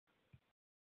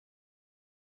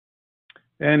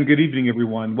And good evening,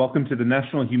 everyone. Welcome to the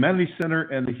National Humanities Center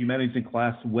and the Humanities in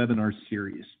Class webinar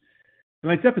series.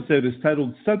 Tonight's episode is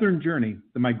titled Southern Journey,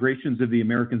 The Migrations of the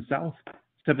American South,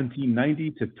 1790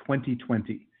 to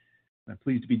 2020. I'm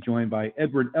pleased to be joined by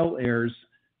Edward L. Ayers,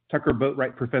 Tucker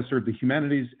Boatwright Professor of the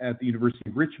Humanities at the University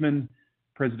of Richmond,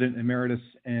 President Emeritus,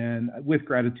 and with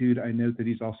gratitude, I note that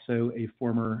he's also a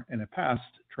former and a past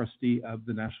trustee of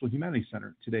the National Humanities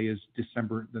Center. Today is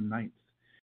December the 9th.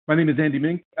 My name is Andy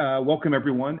Mink. Welcome,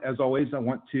 everyone. As always, I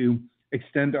want to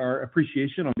extend our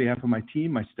appreciation on behalf of my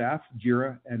team, my staff,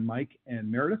 Jira and Mike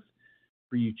and Meredith,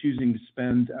 for you choosing to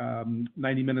spend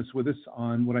 90 minutes with us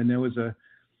on what I know is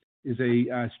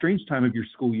a strange time of your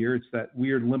school year. It's that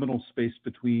weird liminal space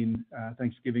between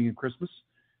Thanksgiving and Christmas.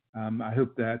 I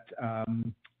hope that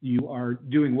you are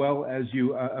doing well as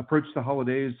you approach the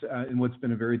holidays in what's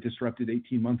been a very disrupted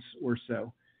 18 months or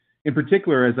so. In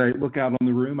particular, as I look out on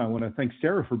the room, I want to thank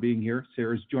Sarah for being here.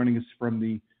 Sarah's joining us from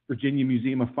the Virginia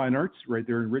Museum of Fine Arts right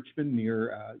there in Richmond,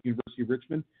 near University of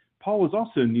Richmond. Paul is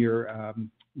also near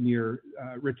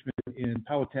Richmond in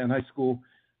Powhatan High School.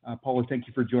 Paula, thank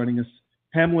you for joining us.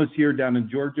 Pamela's here down in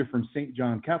Georgia from St.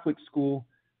 John Catholic School.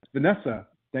 Vanessa,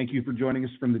 thank you for joining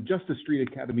us from the Justice Street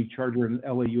Academy Charter in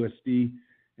LAUSD.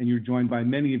 And you're joined by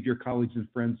many of your colleagues and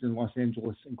friends in Los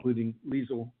Angeles, including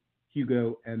Liesl,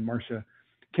 Hugo, and Marcia.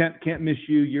 Can't miss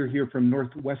you. You're here from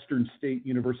Northwestern State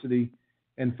University.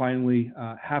 And finally,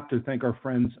 have to thank our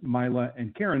friends Mila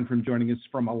and Karen for joining us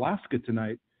from Alaska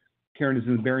tonight. Karen is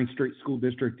in the Bering Strait School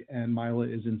District and Mila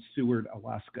is in Seward,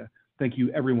 Alaska. Thank you,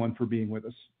 everyone, for being with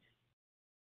us.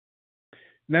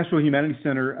 National Humanities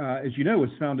Center, as you know, was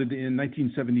founded in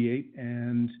 1978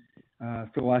 and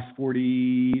for the last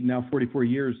 44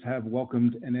 years have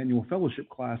welcomed an annual fellowship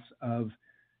class of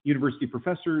university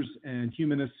professors and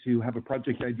humanists who have a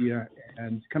project idea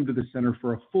and come to the center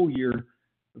for a full year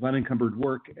of unencumbered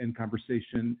work and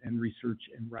conversation and research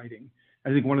and writing. I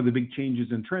think one of the big changes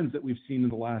and trends that we've seen in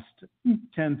the last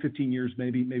 10, 15 years,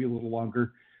 maybe a little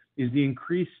longer, is the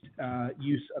increased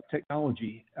use of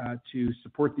technology to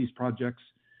support these projects,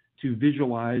 to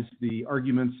visualize the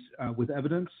arguments with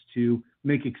evidence, to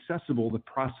make accessible the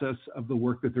process of the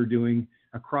work that they're doing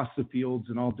across the fields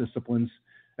and all disciplines.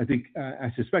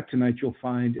 I suspect tonight you'll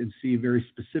find and see very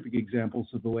specific examples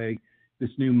of the way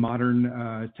this new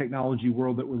modern technology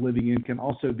world that we're living in can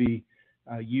also be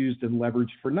used and leveraged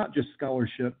for not just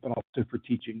scholarship, but also for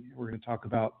teaching. We're going to talk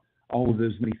about all of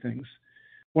those many things.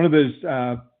 One of those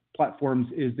platforms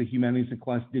is the Humanities in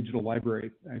Class Digital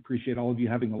Library. I appreciate all of you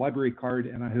having a library card,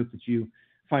 and I hope that you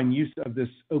find use of this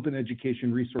open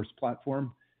education resource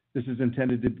platform. This is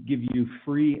intended to give you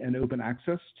free and open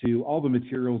access to all the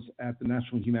materials at the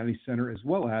National Humanities Center, as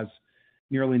well as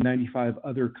nearly 95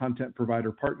 other content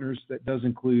provider partners. That does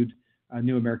include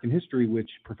New American History, which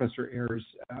Professor Ayers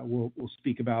will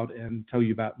speak about and tell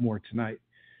you about more tonight.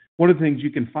 One of the things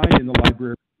you can find in the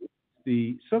library is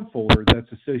the subfolder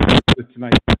that's associated with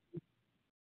tonight.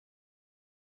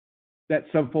 That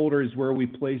subfolder is where we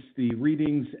place the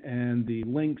readings and the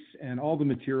links and all the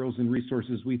materials and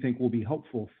resources we think will be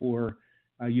helpful for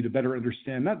you to better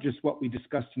understand not just what we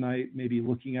discussed tonight, maybe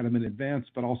looking at them in advance,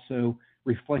 but also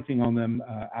reflecting on them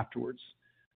afterwards.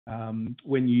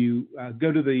 When you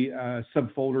go to the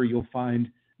subfolder, you'll find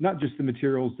not just the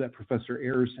materials that Professor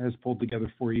Ayers has pulled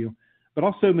together for you, but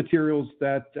also materials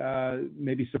that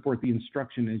maybe support the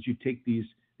instruction as you take these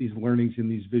learnings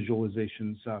and these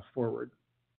visualizations forward.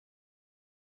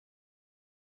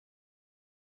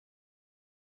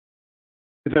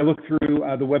 As I look through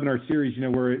the webinar series,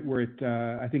 we're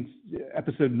at, I think,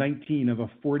 episode 19 of a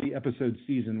 40-episode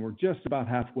season. We're just about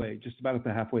halfway, just about at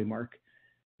the halfway mark.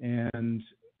 And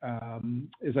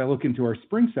as I look into our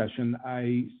spring session,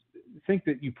 I think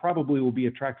that you probably will be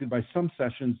attracted by some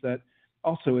sessions that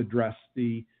also address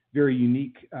the very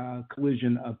unique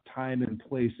collision of time and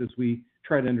place as we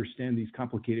try to understand these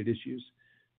complicated issues.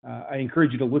 I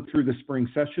encourage you to look through the spring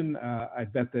session. I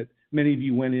bet that many of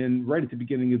you went in right at the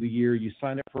beginning of the year. You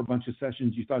signed up for a bunch of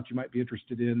sessions you thought you might be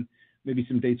interested in. Maybe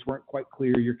some dates weren't quite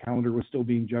clear. Your calendar was still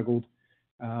being juggled.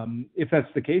 If that's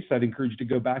the case, I'd encourage you to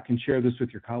go back and share this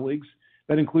with your colleagues.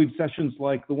 That includes sessions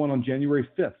like the one on January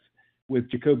 5th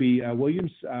with Jacoby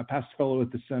Williams, past fellow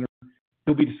at the center.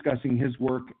 He'll be discussing his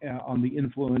work on the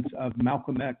influence of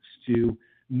Malcolm X to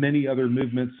many other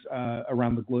movements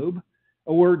around the globe.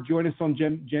 Or join us on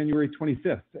January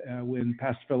 25th when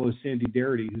past fellow Sandy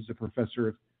Darity, who's a professor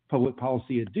of public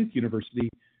policy at Duke University,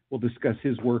 will discuss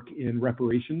his work in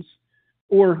reparations.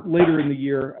 Or later in the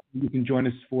year, you can join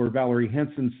us for Valerie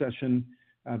Hanson's session.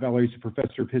 Valerie's a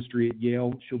professor of history at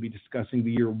Yale. She'll be discussing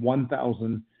the year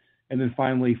 1000. And then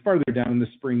finally, farther down in the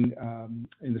spring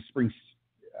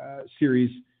series,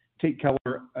 Tate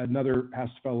Keller, another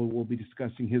past fellow, will be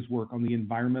discussing his work on the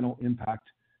environmental impact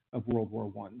of World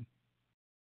War I.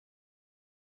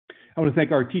 I want to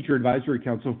thank our Teacher Advisory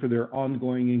Council for their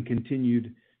ongoing and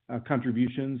continued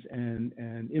contributions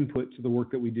and input to the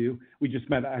work that we do. We just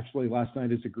met actually last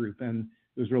night as a group, and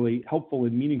it was really helpful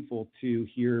and meaningful to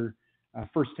hear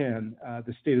firsthand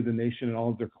the state of the nation and all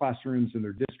of their classrooms and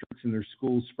their districts and their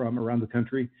schools from around the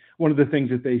country. One of the things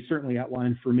that they certainly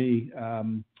outlined for me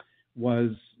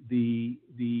was the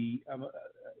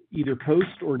either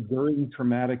post or during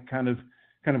traumatic kind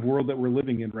of world that we're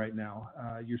living in right now.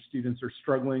 Your students are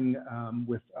struggling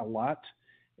with a lot,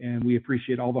 and we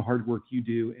appreciate all the hard work you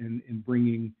do in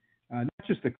bringing not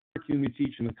just the curriculum you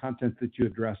teach and the content that you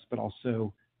address, but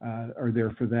also are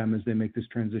there for them as they make this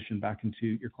transition back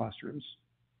into your classrooms.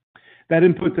 That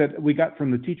input that we got from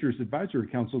the Teachers Advisory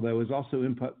Council, though, is also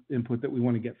input that we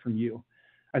want to get from you.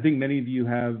 I think many of you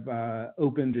have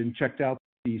opened and checked out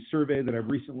the survey that I've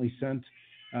recently sent.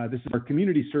 This is our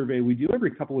community survey we do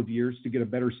every couple of years to get a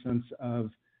better sense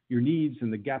of your needs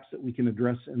and the gaps that we can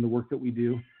address in the work that we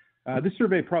do. This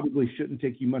survey probably shouldn't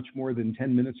take you much more than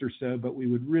 10 minutes or so, but we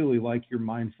would really like your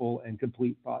mindful and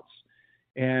complete thoughts.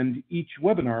 And each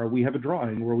webinar, we have a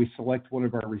drawing where we select one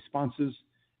of our responses,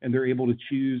 and they're able to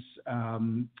choose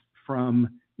from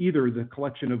either the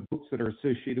collection of books that are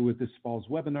associated with this fall's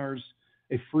webinars,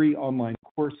 a free online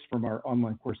course from our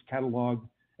online course catalog,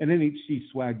 an NHC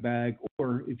swag bag,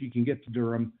 or if you can get to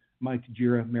Durham, Mike,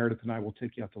 Jira, Meredith, and I will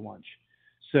take you out to lunch.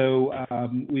 So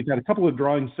we've had a couple of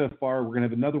drawings so far. We're going to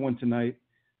have another one tonight.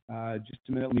 Just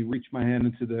a minute, let me reach my hand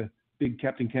into the big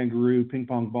Captain Kangaroo ping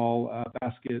pong ball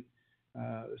basket,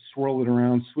 swirl it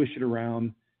around, swish it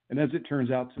around. And as it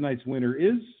turns out, tonight's winner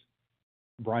is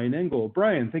Brian Engel.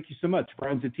 Brian, thank you so much.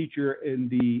 Brian's a teacher in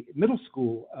the middle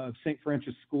school of St.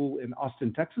 Francis School in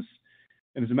Austin, Texas.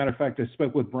 And as a matter of fact, I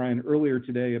spoke with Brian earlier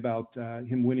today about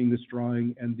him winning this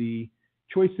drawing, and the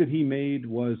choice that he made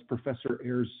was Professor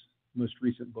Ayer's most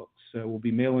recent book. So we'll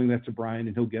be mailing that to Brian,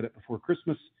 and he'll get it before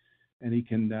Christmas, and he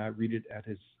can read it at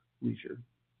his leisure.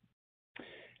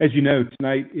 As you know,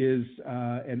 tonight is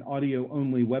an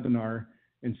audio-only webinar,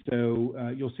 and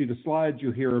so you'll see the slides,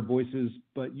 you'll hear our voices,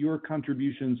 but your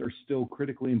contributions are still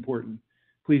critically important.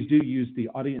 Please do use the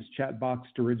audience chat box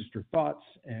to register thoughts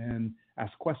and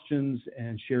ask questions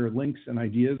and share links and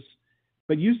ideas,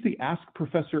 but use the Ask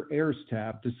Professor Ayers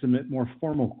tab to submit more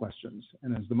formal questions.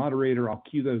 And as the moderator, I'll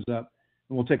queue those up,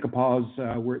 and we'll take a pause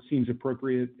where it seems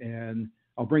appropriate, and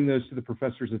I'll bring those to the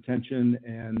professor's attention.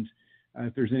 And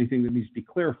if there's anything that needs to be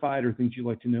clarified or things you'd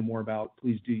like to know more about,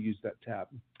 please do use that tab.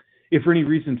 If for any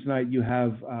reason tonight you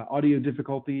have audio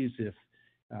difficulties, if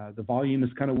the volume is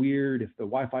kind of weird, if the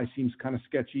Wi-Fi seems kind of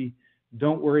sketchy,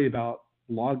 don't worry about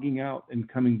logging out and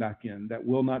coming back in. That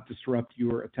will not disrupt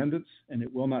your attendance, and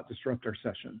it will not disrupt our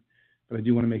session. But I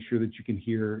do want to make sure that you can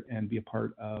hear and be a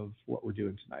part of what we're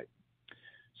doing tonight.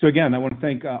 So again, I want to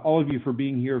thank all of you for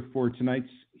being here for tonight's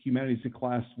Humanities in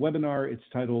Class webinar. It's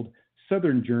titled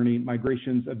Southern Journey,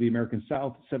 Migrations of the American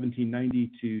South,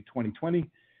 1790 to 2020.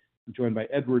 I'm joined by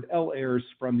Edward L. Ayers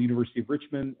from the University of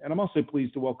Richmond, and I'm also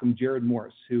pleased to welcome Jared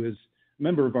Morris, who is a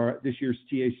member of this year's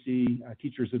TAC,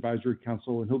 Teachers Advisory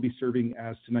Council, and he'll be serving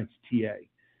as tonight's TA.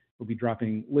 We'll be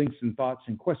dropping links and thoughts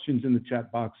and questions in the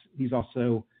chat box. He's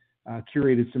also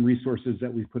curated some resources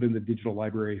that we've put in the digital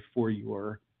library for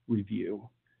your review.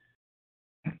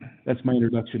 That's my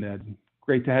introduction, Ed.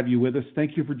 Great to have you with us.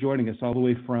 Thank you for joining us all the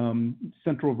way from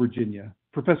Central Virginia.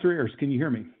 Professor Ayers, can you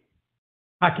hear me?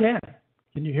 I can.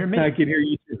 Can you hear me? I can hear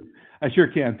you too. I sure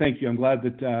can. Thank you. I'm glad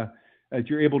that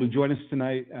you're able to join us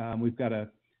tonight. We've got a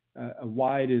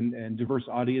wide and diverse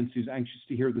audience who's anxious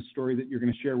to hear the story that you're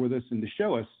going to share with us and to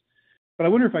show us. But I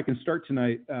wonder if I can start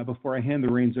tonight before I hand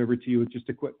the reins over to you with just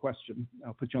a quick question.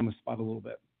 I'll put you on the spot a little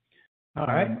bit. All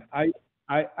right.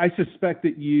 I suspect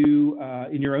that you,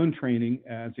 in your own training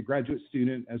as a graduate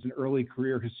student, as an early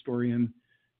career historian,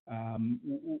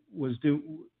 was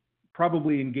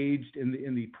probably engaged in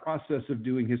the process of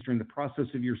doing history, in the process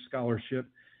of your scholarship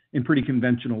in pretty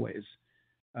conventional ways.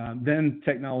 Then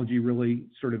technology really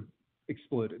sort of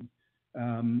exploded.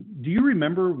 Do you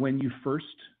remember when you first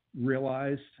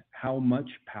realized how much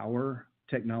power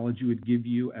technology would give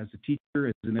you as a teacher,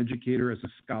 as an educator, as a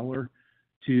scholar,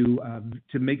 to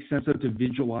make sense of, to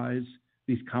visualize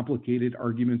these complicated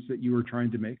arguments that you were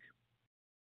trying to make?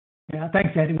 Yeah, thanks,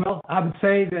 Eddie. Well, I would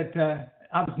say that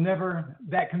I was never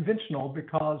that conventional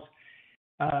because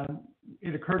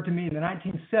it occurred to me in the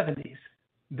 1970s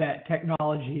that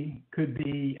technology could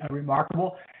be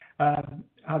remarkable.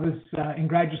 I was in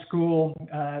graduate school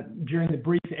during the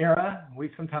brief era, we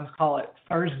sometimes call it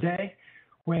Thursday,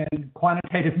 when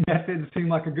quantitative methods seemed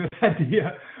like a good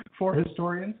idea for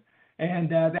historians. And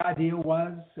the idea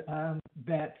was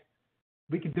that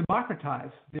we could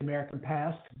democratize the American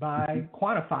past by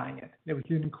quantifying it, that we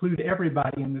could include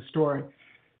everybody in the story.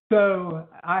 So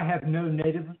I have no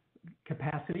native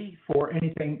capacity for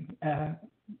anything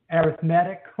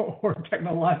arithmetic or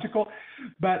technological,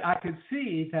 but I could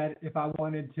see that if I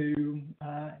wanted to,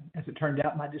 as it turned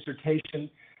out, my dissertation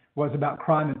was about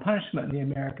crime and punishment in the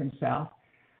American South,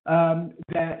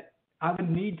 that I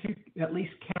would need to at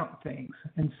least count things.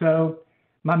 And so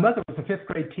my mother was a fifth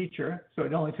grade teacher, so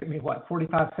it only took me,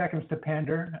 45 seconds to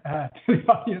pander to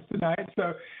the audience tonight.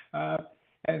 So,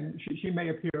 and she may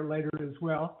appear later as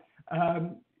well.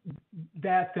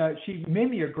 That she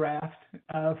mimeographed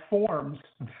forms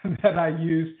that I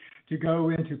used to go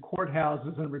into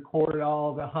courthouses and record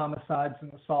all the homicides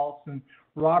and assaults and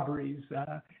robberies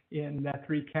in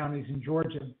 3 counties in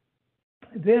Georgia.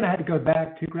 Then I had to go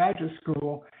back to graduate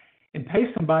school and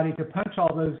pay somebody to punch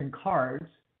all those in cards,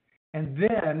 and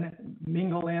then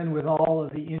mingle in with all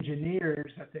of the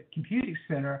engineers at the computing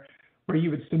center, where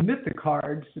you would submit the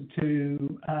cards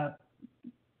to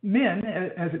men,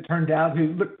 as it turned out, who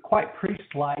looked quite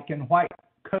priest-like in white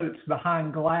coats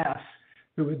behind glass,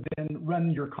 who would then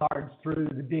run your cards through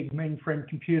the big mainframe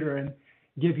computer and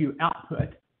give you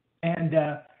output. And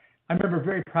I remember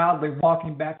very proudly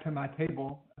walking back to my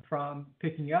table from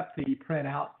picking up the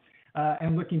printout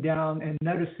and looking down and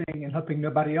noticing and hoping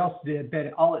nobody else did,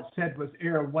 that all it said was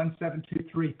error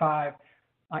 17235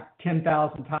 like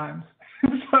 10,000 times.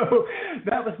 So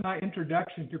that was my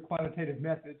introduction to quantitative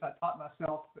methods. I taught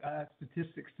myself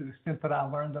statistics to the extent that I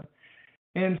learned them.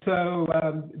 And so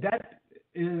that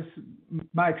is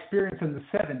my experience in the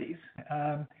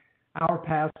 70s. Our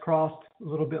paths crossed a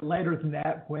little bit later than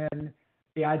that, when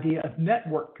the idea of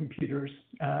network computers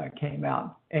came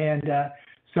out. And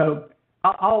so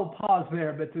I'll pause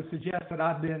there, but to suggest that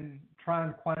I've been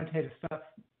trying quantitative stuff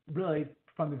really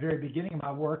from the very beginning of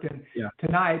my work, and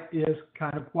tonight is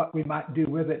kind of what we might do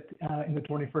with it in the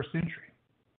 21st century.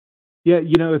 Yeah,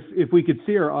 if we could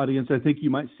see our audience, I think you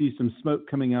might see some smoke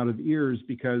coming out of ears,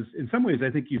 because in some ways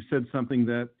I think you've said something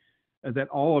that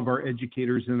all of our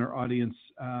educators in our audience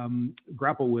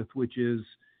grapple with, which is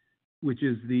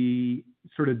the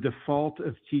sort of default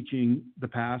of teaching the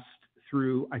past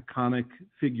through iconic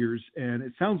figures. And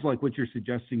it sounds like what you're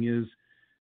suggesting is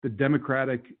the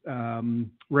democratic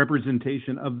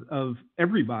representation of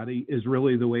everybody is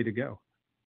really the way to go.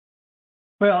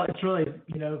 Well, it's really,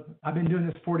 I've been doing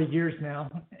this 40 years now,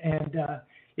 and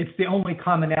it's the only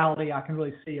commonality I can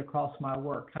really see across my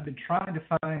work. I've been trying to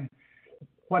find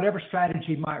whatever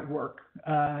strategy might work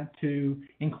to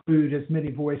include as many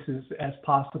voices as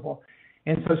possible.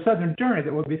 And so Southern Journey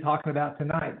that we'll be talking about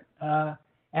tonight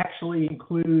actually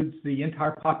includes the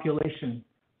entire population,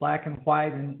 Black and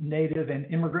white and Native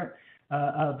and immigrant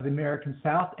of the American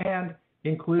South, and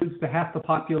includes the half the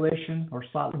population, or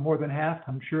slightly more than half,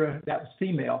 I'm sure that was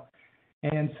female.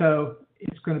 And so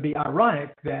it's going to be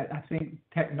ironic that I think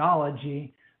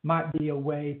technology might be a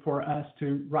way for us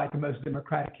to write the most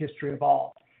democratic history of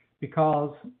all,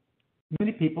 because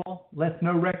many people left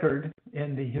no record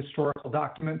in the historical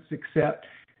documents except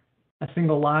a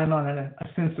single line on a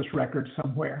census record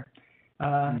somewhere.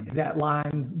 That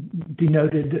line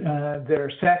denoted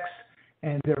their sex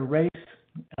and their race.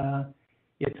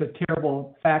 It's a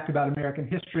terrible fact about American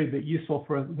history, but useful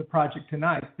for the project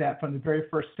tonight, that from the very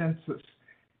first census,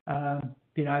 the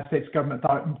United States government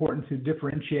thought it important to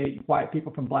differentiate white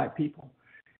people from Black people.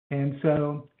 And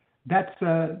so that's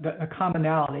a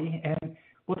commonality. And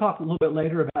we'll talk a little bit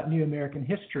later about New American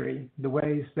history, the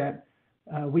ways that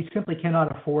we simply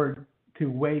cannot afford to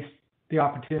waste the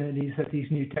opportunities that these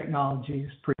new technologies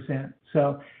present.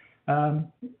 So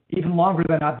even longer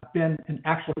than I've been an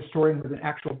actual historian with an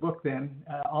actual book,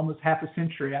 almost half a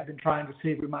century, I've been trying to see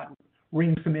if we might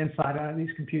wring some insight out of these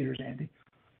computers, Andy.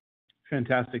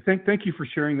 Fantastic. Thank you for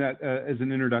sharing that as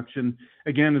an introduction.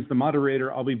 Again, as the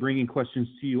moderator, I'll be bringing questions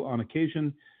to you on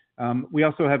occasion. We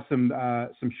also have some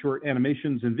short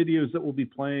animations and videos that we'll be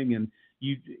playing, and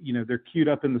they're queued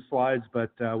up in the slides,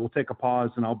 but we'll take a pause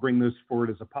and I'll bring those forward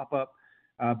as a pop-up.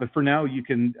 But for now, you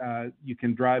can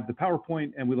drive the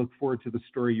PowerPoint, and we look forward to the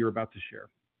story you're about to share.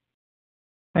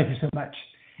 Thank you so much.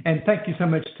 And thank you so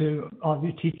much to all of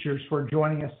you teachers for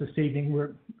joining us this evening.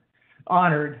 We're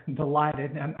honored and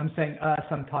delighted. And I'm saying us,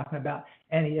 I'm talking about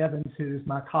Annie Evans, who is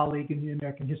my colleague in New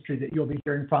American History that you'll be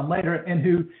hearing from later, and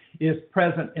who is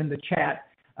present in the chat,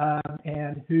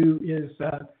 and who is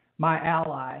my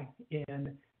ally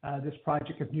in this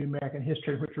project of New American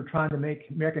History, which we're trying to make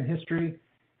American history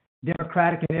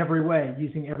democratic in every way,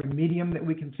 using every medium that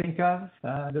we can think of.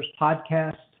 There's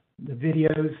podcasts, the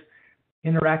videos,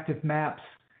 interactive maps,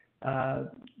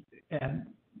 and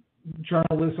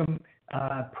journalism,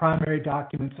 primary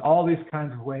documents, all these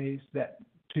kinds of ways that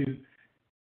to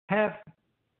have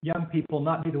young people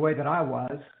not be the way that I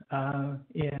was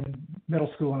in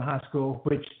middle school and high school,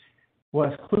 which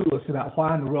was clueless about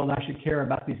why in the world I should care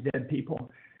about these dead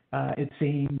people. It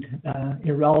seemed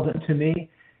irrelevant to me,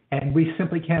 and we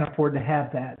simply can't afford to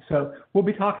have that. So we'll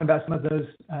be talking about some of those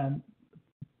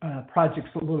projects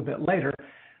a little bit later.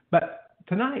 But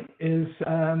tonight is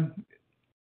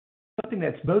something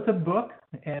that's both a book,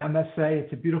 and I must say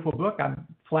it's a beautiful book. I'm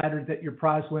flattered that your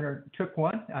prize winner took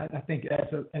one. I think as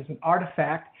an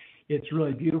artifact, it's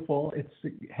really beautiful. It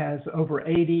has over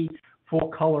 80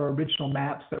 full-color original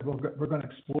maps that we're going to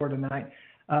explore tonight.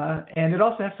 And it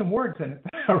also has some words in it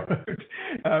that I wrote.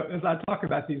 As I talk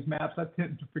about these maps, I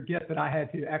tend to forget that I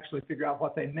had to actually figure out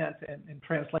what they meant and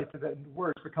translate them into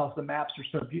words because the maps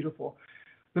are so beautiful.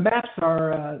 The maps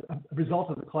are a result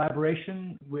of the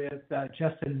collaboration with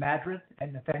Justin Madrid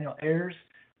and Nathaniel Ayers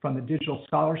from the Digital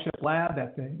Scholarship Lab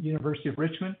at the University of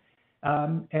Richmond.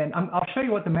 And I'll show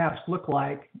you what the maps look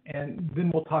like, and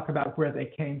then we'll talk about where they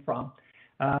came from.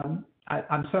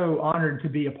 I'm so honored to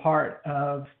be a part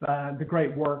of the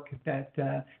great work that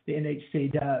the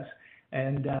NHC does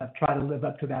and try to live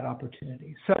up to that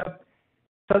opportunity. So,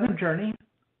 Southern Journey,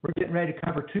 we're getting ready to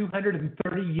cover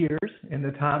 230 years in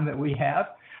the time that we have.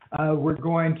 We're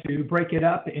going to break it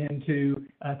up into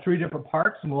 3 different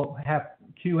parts, and we'll have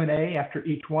Q&A after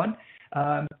each one.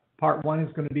 Part 1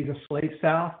 is going to be the Slave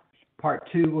South. Part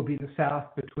 2 will be the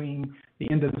South between the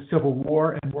end of the Civil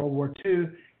War and World War II.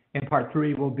 And Part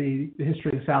 3 will be the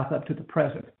history of the South up to the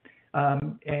present.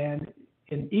 And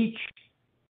in each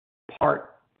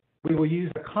part, we will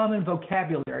use a common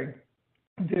vocabulary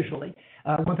visually.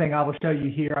 One thing I will show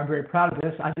you here, I'm very proud of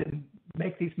this. I didn't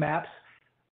make these maps,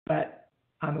 but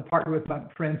I'm a partner with my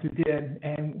friends who did,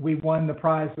 and we won the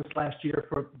prize this last year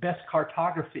for best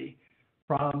cartography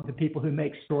from the people who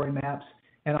make story maps,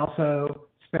 and also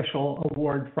special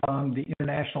award from the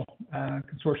International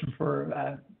Consortium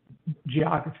for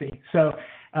Geography. So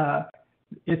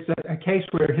it's a case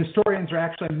where historians are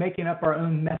actually making up our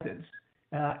own methods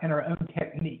and our own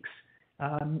techniques.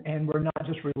 And we're not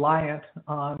just reliant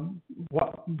on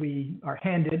what we are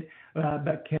handed,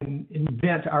 but can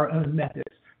invent our own methods.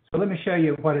 So let me show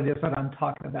you what it is that I'm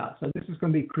talking about. So this is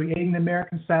going to be Creating the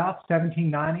American South,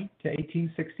 1790 to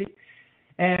 1860.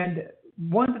 And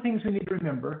one of the things we need to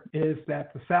remember is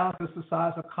that the South is the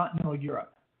size of continental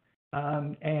Europe.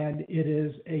 And it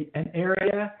is an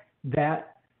area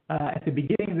that at the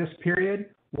beginning of this period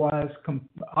was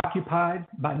occupied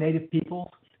by native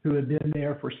peoples who had been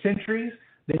there for centuries.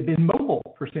 They'd been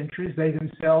mobile for centuries. They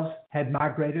themselves had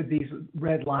migrated. These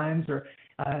red lines are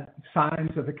signs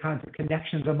of the kinds of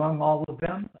connections among all of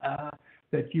them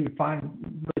that you would find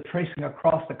really tracing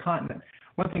across the continent.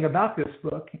 One thing about this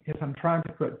book is I'm trying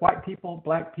to put white people,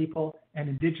 black people, and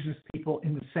indigenous people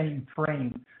in the same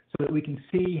frame so that we can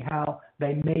see how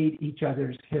they made each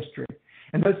other's history.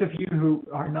 And those of you who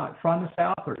are not from the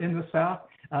South or in the South,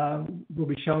 we'll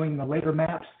be showing the later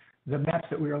maps. The maps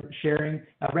that we are sharing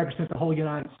represent the whole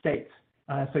United States.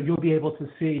 So you'll be able to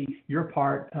see your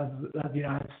part of the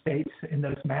United States in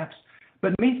those maps. But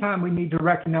in the meantime, we need to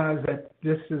recognize that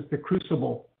this is the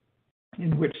crucible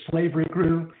in which slavery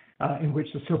grew, in which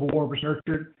the Civil War was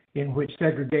nurtured, in which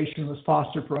segregation was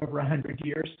fostered for over 100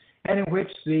 years, and in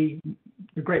which the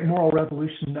great moral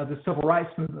revolution of the Civil Rights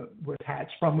Movement was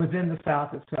hatched from within the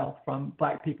South itself, from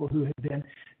black people who had been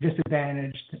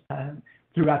disadvantaged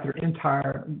throughout their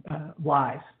entire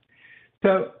lives.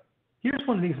 So here's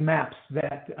one of these maps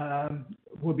that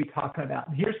we'll be talking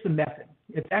about. Here's the method.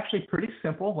 It's actually pretty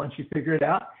simple once you figure it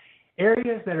out.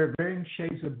 Areas that are varying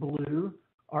shades of blue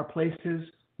are places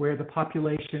where the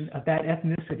population of that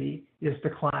ethnicity is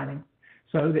declining.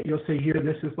 So that you'll see here,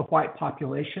 this is the white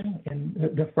population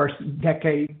in the first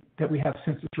decade that we have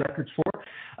census records for.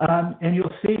 And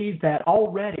you'll see that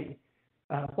already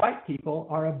white people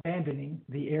are abandoning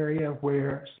the area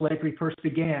where slavery first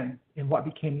began in what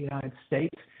became the United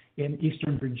States in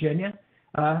eastern Virginia,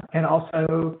 and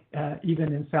also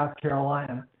even in South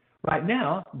Carolina. Right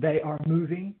now, they are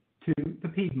moving to the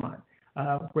Piedmont,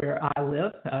 where I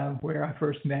live, where I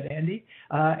first met Andy,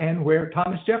 and where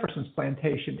Thomas Jefferson's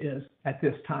plantation is at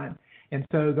this time. And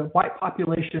so the white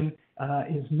population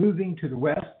is moving to the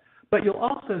west, but you'll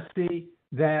also see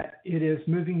that it is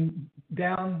moving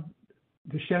down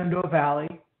the Shenandoah Valley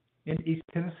in East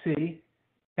Tennessee,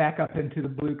 back up into the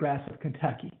bluegrass of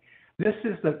Kentucky. This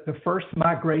is the first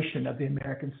migration of the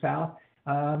American South,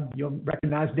 You'll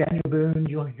recognize Daniel Boone.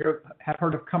 Have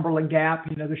heard of Cumberland Gap,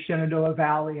 the Shenandoah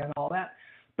Valley and all that.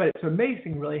 But it's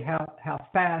amazing, really, how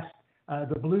fast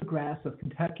the bluegrass of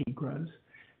Kentucky grows.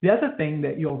 The other thing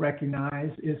that you'll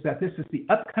recognize is that this is the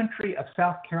upcountry of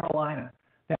South Carolina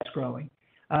that's growing.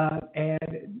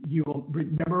 And you will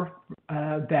remember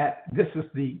that this is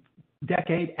the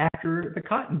decade after the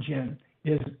cotton gin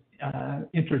is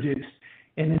introduced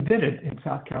and invented in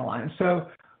South Carolina. So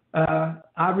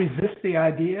I resist the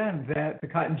idea that the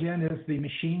cotton gin is the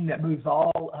machine that moves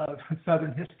all of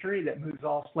Southern history, that moves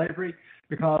all slavery,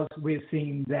 because we have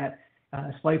seen that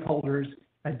slaveholders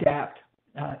adapt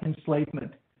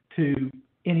enslavement to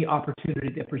any opportunity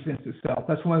that presents itself.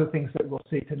 That's one of the things that we'll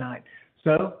see tonight.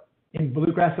 So in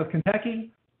bluegrass of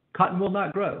Kentucky, cotton will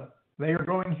not grow. They are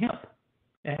growing hemp.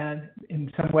 And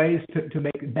in some ways to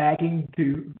make bagging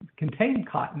to contain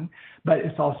cotton, but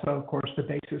it's also, of course, the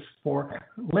basis for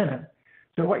linen.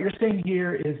 So what you're seeing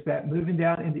here is that moving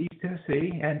down into East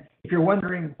Tennessee, and if you're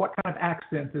wondering what kind of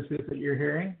accent this is that you're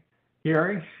hearing,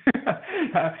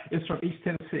 it's from East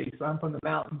Tennessee. So I'm from the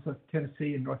mountains of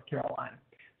Tennessee and North Carolina.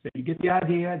 So you get the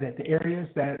idea that the areas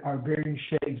that are varying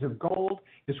shades of gold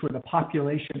is where the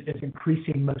population is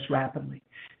increasing most rapidly.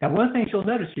 Now, one of the things you'll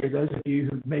notice here, those of you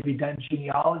who've maybe done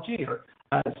genealogy or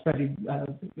studied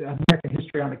American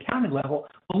history on a county level,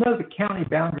 will know that county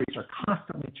boundaries are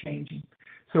constantly changing.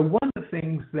 So one of the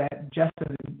things that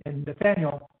Justin and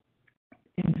Nathaniel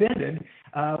invented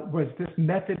was this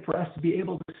method for us to be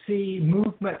able to see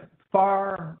movement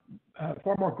far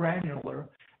more granular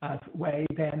way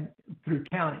than through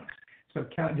counties. So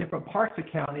different parts of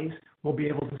counties will be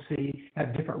able to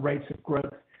have different rates of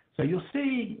growth. So you'll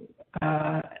see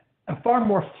a far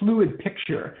more fluid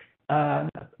picture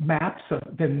maps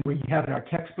than we have in our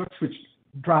textbooks, which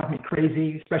drive me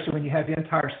crazy, especially when you have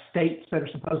entire states that are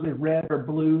supposedly red or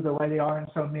blue the way they are in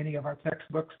so many of our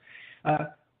textbooks.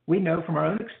 We know from our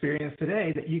own experience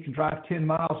today that you can drive 10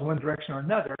 miles one direction or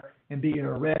another and be in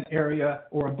a red area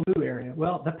or a blue area.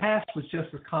 Well, the past was just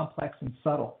as complex and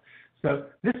subtle. So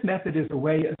this method is a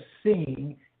way of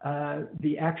seeing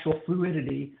the actual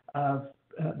fluidity of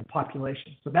the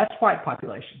population. So that's white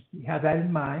population. You have that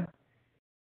in mind.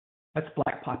 That's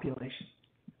black population.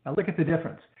 Now look at the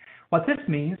difference. What this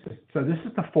means, so this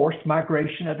is the forced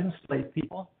migration of enslaved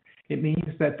people. It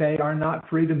means that they are not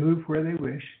free to move where they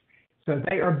wish. So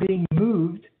they are being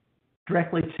moved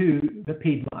directly to the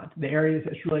Piedmont, the area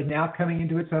that's really now coming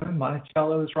into its own.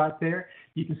 Monticello is right there.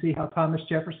 You can see how Thomas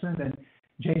Jefferson and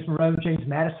James Monroe, James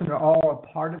Madison are all a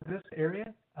part of this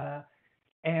area.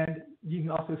 And you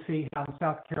can also see how in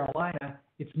South Carolina,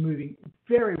 it's moving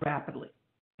very rapidly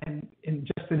and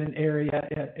just in an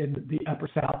area in the Upper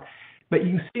South. But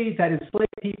you can see that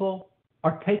enslaved people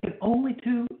are taken only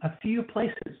to a few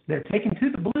places. They're taken to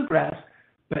the bluegrass,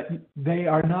 but they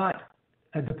are not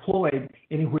deployed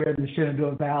anywhere in the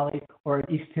Shenandoah Valley or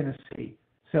in East Tennessee.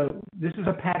 So this is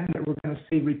a pattern that we're going to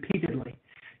see repeatedly.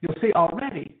 You'll see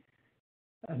already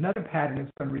another pattern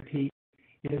that's going to repeat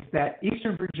is that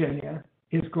Eastern Virginia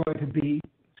is going to be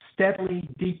steadily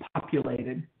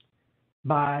depopulated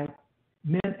by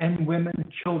men and women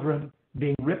and children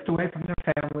being ripped away from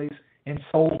their families and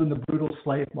sold in the brutal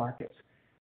slave markets.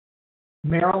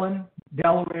 Maryland,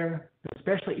 Delaware,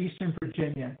 especially Eastern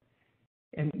Virginia.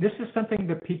 And this is something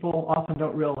that people often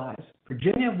don't realize.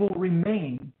 Virginia will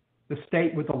remain the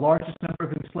state with the largest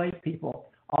number of enslaved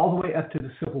people all the way up to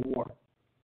the Civil War.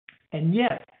 And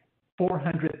yet,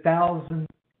 400,000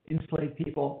 enslaved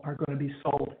people are going to be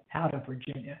sold out of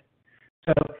Virginia.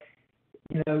 So,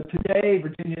 today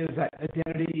Virginia's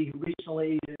identity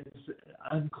regionally is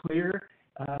unclear.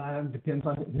 Depends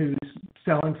on who's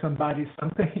selling somebody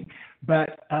something.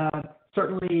 But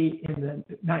certainly in the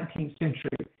 19th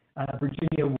century,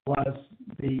 Virginia was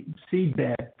the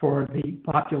seedbed for the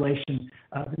population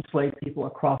of enslaved people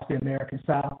across the American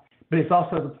South. But it's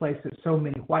also the place that so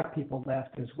many white people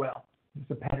left as well. It's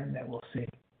a pattern that we'll see.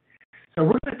 So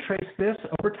we're going to trace this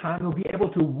over time. We'll be able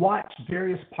to watch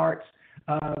various parts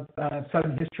of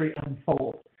Southern history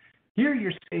unfold. Here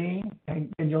you're seeing,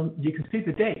 and you can see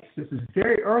the dates. This is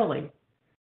very early.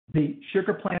 The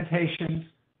sugar plantations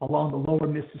along the lower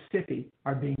Mississippi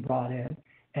are being brought in.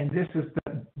 And this is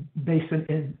the basin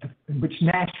in which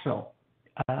Nashville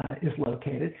is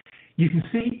located. You can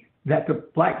see that the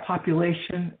black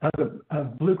population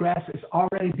of bluegrass is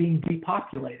already being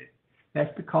depopulated.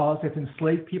 That's because if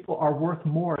enslaved people are worth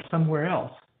more somewhere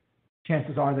else,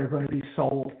 chances are they're going to be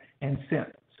sold and sent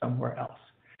somewhere else.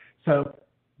 So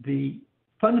the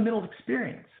fundamental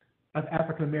experience of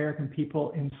African American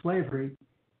people in slavery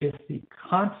is the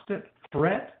constant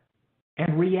threat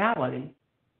and reality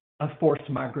of forced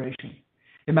migration.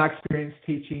 In my experience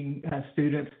teaching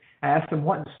students, I asked them,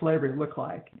 what does slavery look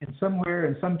like? And somewhere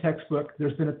in some textbook,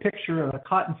 there's been a picture of a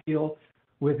cotton field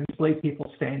with enslaved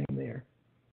people standing there.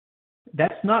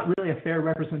 That's not really a fair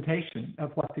representation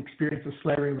of what the experience of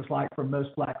slavery was like for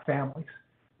most black families.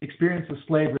 The experience of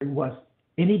slavery was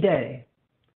any day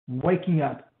waking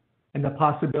up and the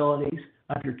possibilities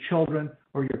of your children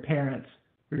or your parents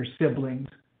or your siblings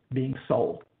being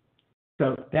sold.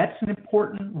 So that's an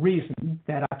important reason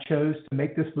that I chose to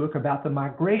make this book about the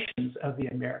migrations of the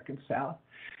American South,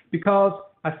 because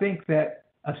I think that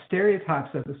of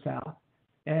stereotypes of the South,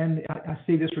 and I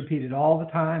see this repeated all the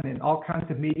time in all kinds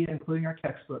of media, including our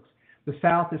textbooks, the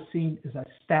South is seen as a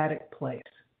static place,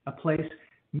 a place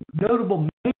notable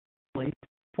mainly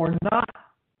for not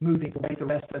moving the way the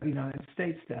rest of the United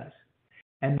States does.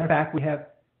 And in fact, we have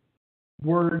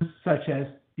words such as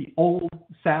the Old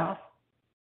South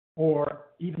or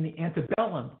even the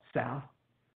antebellum South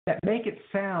that make it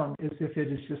sound as if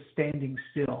it is just standing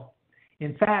still.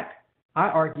 In fact, I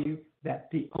argue that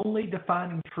the only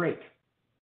defining trait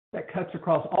that cuts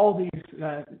across all these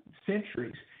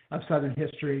centuries of Southern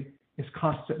history is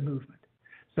constant movement.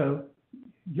 So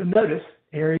you'll notice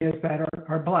areas that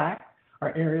are black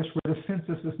are areas where the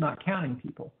census is not counting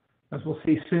people. As we'll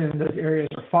see soon, those areas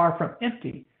are far from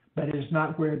empty, but it is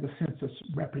not where the census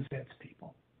represents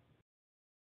people.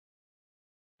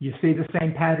 You see the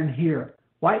same pattern here.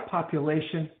 White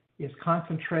population is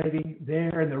concentrating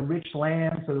there in the rich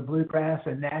lands of the bluegrass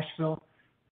and Nashville,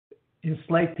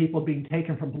 enslaved people being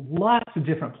taken from lots of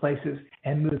different places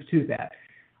and moved to that.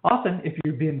 Often, if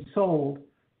you're being sold,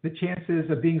 the chances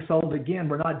of being sold again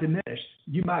were not diminished.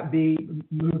 You might be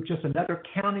moved just another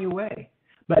county away.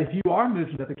 But if you are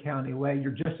moved another county away,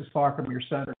 you're just as far from your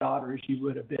son or daughter as you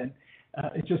would have been.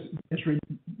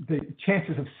 The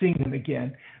chances of seeing them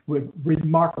again were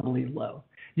remarkably low.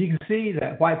 You can see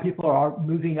that white people are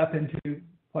moving up into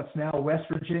what's now West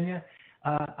Virginia.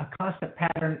 A constant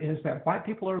pattern is that white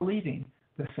people are leaving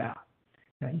the South.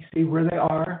 Now you see where they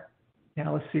are.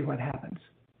 Now let's see what happens.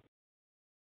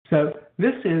 So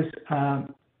this is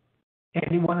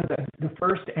Andy, one of the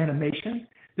first animations.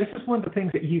 This is one of the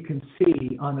things that you can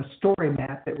see on the story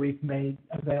map that we've made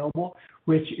available,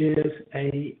 which is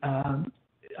a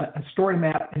story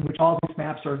map in which all these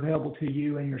maps are available to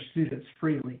you and your students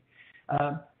freely.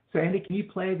 So Andy, can you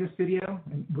play this video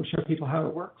and we'll show people how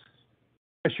it works?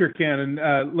 I sure can.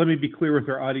 And let me be clear with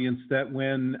our audience that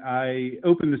when I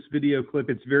open this video clip,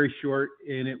 it's very short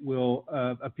and it will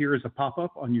appear as a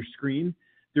pop-up on your screen.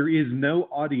 There is no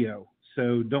audio,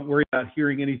 so don't worry about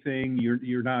hearing anything.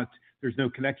 There's no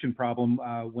connection problem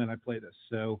when I play this.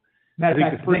 So matter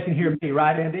of fact, they can hear me,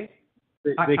 right, Andy?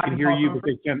 They can hear you, but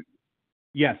they can't.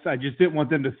 Yes, I just didn't want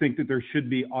them to think that there should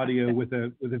be audio with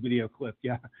a video clip.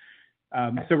 Yeah.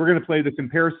 So we're going to play the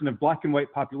comparison of black and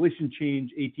white population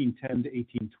change 1810 to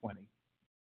 1820.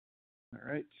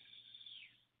 All right.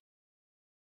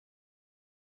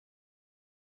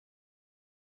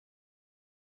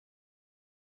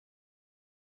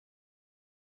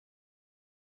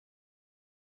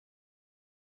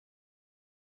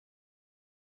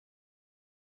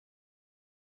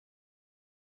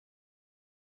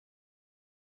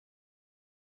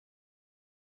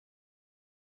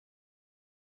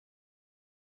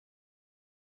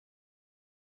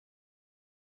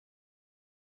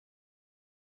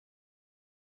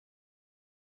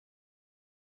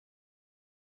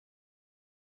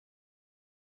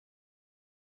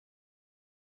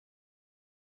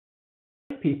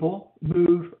 People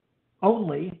move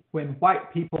only when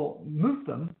white people move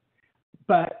them,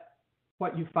 but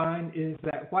what you find is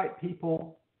that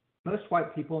most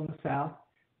white people in the South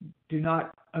do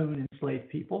not own enslaved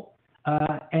people,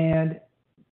 and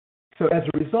so as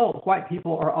a result, white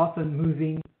people are often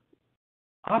moving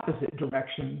opposite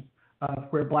direction of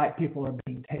where black people are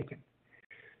being taken.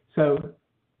 So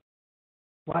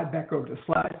slide back over to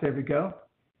slides, there we go.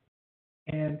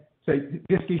 And so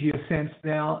this gives you a sense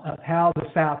now of how the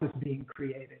South is being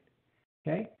created.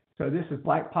 Okay, so this is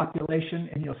black population,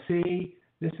 and you'll see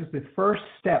this is the first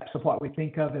steps of what we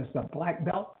think of as the Black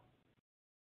Belt.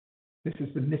 This is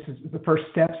the first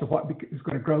steps of what is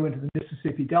going to grow into the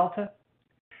Mississippi Delta.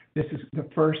 This is the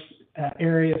first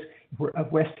areas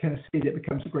of West Tennessee that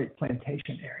becomes a great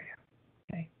plantation area.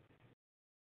 Okay,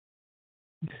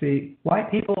 you see,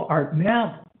 white people are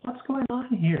now, what's going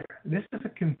on here? This is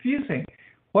confusing.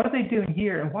 What are they doing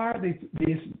here, and why are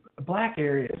these black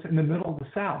areas in the middle of the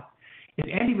South? If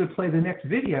Andy would play the next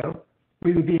video,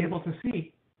 we would be able to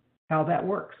see how that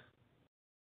works.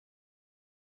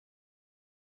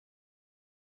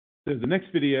 So the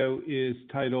next video is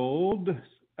titled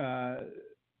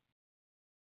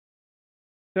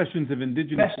Cessions of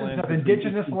indigenous Cessions lands. of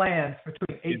indigenous lands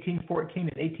between 1814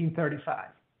 and 1835.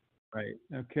 Right.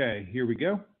 Okay, here we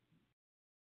go.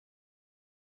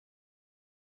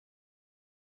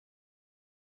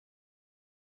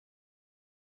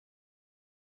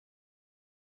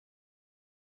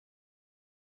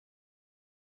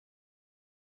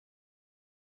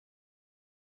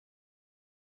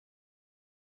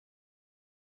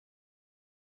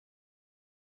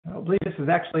 I believe this is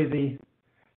actually the.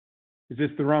 Is this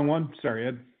the wrong one? Sorry,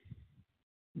 Ed.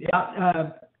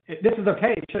 Yeah, this is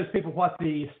okay. It shows people what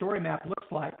the story map looks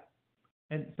like.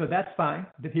 And so that's fine.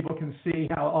 The people can see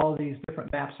how all these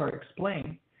different maps are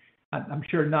explained. I'm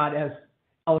sure not as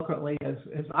eloquently as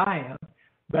I am,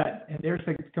 but and there's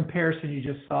the comparison you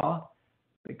just saw.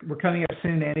 We're coming up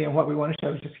soon, Andy, and what we want to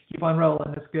show is just keep on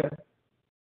rolling. That's good.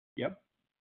 Yep.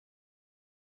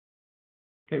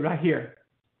 Okay, right here.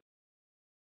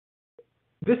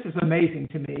 This is amazing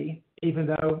to me, even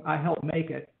though I helped make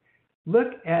it. Look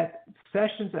at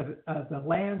cessions of the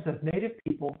lands of Native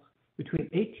peoples between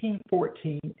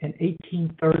 1814 and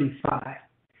 1835.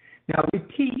 Now, we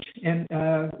teach in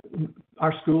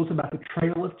our schools about the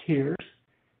Trail of Tears,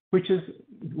 which is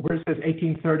where it says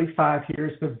 1835 here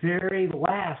is the very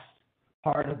last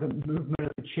part of the movement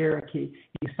of the Cherokee.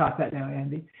 You can stop that now,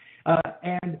 Andy.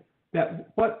 And that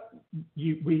what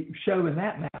we show in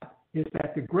that map is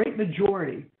that the great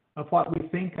majority of what we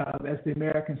think of as the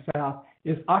American South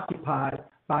is occupied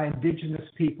by indigenous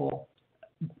people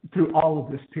through all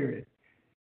of this period.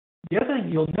 The other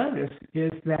thing you'll notice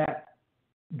is that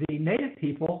the Native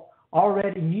people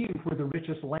already knew where the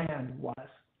richest land was.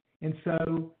 And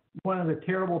so one of the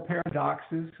terrible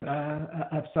paradoxes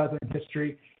of Southern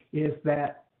history is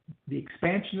that the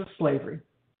expansion of slavery,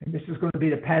 and this is going to be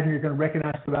the pattern you're going to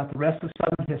recognize throughout the rest of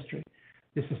Southern history.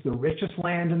 This is the richest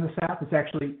land in the South. It's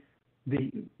actually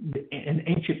an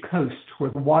ancient coast where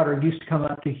the water used to come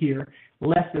up to here,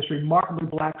 left this remarkably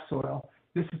black soil.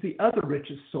 This is the other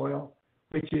richest soil,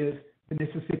 which is the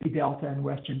Mississippi Delta and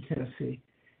western Tennessee.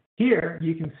 Here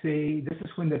you can see this is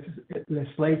when the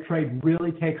slave trade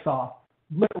really takes off.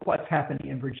 Look at what's happening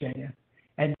in Virginia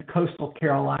and coastal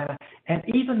Carolina, and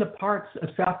even the parts of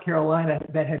South Carolina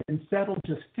that had been settled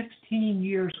just 15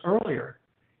 years earlier.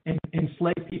 And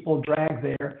enslaved people dragged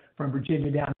there from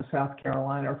Virginia down to South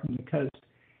Carolina or from the coast.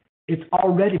 It's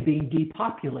already being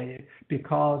depopulated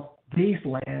because these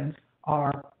lands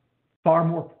are far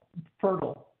more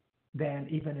fertile than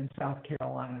even in South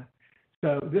Carolina.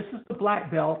 So this is the Black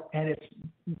Belt, and it's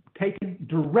taken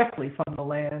directly from the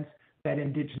lands that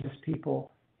indigenous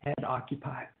people had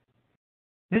occupied.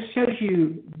 This shows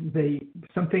you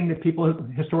something that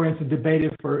historians have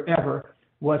debated forever.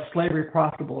 Was slavery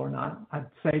profitable or not? I'd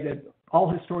say that all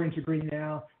historians agree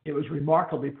now it was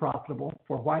remarkably profitable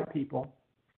for white people,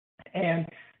 and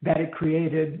that it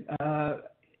created a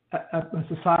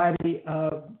society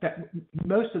that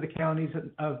most of the counties,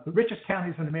 of the richest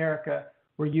counties in America,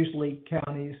 were usually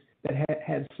counties that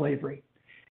had slavery.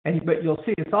 But you'll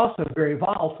see it's also very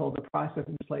volatile, the price of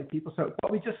enslaved people. So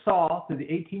what we just saw through the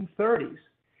 1830s,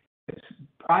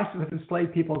 prices of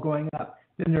enslaved people going up.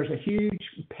 Then there's a huge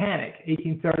panic,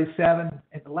 1837,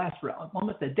 and the last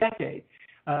almost a decade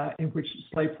in which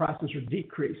slave prices are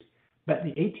decreased. But in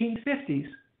the 1850s,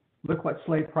 look what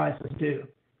slave prices do.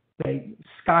 They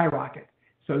skyrocket.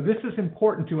 So this is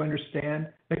important to understand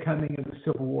the coming of the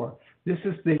Civil War. This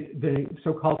is the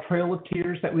so-called Trail of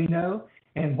Tears that we know.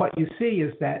 And what you see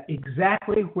is that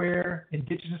exactly where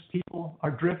indigenous people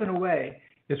are driven away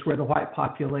is where the white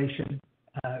population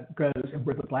goes and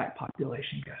where the black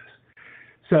population goes.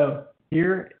 So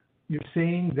here you're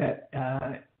seeing that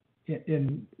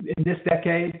in this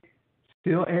decade,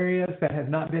 still areas that have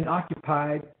not been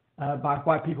occupied by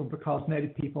white people because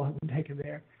Native people have been taken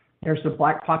there. There's the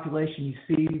black population. You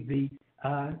see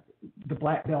the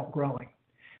Black Belt growing.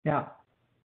 Now,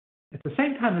 at the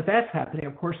same time that that's happening,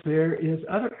 of course, there is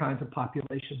other kinds of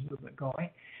population movement going.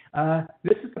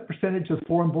 This is the percentage of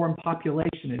foreign-born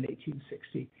population in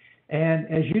 1860. And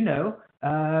as you know,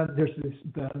 there's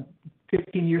the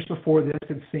 15 years before this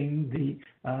had seen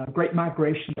the Great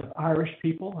Migration of Irish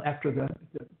people after the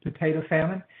potato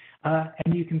famine.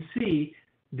 And you can see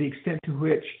the extent to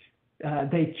which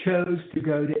they chose to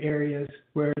go to areas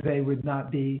where they would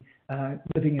not be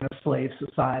living in a slave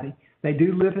society. They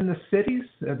do live in the cities.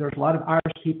 There's a lot of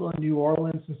Irish people in New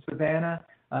Orleans and Savannah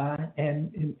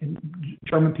and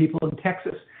German people in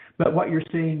Texas. But what you're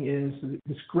seeing is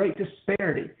this great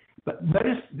disparity. But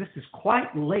notice this is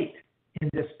quite late in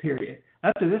this period.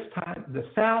 Up to this time, the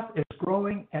South is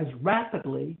growing as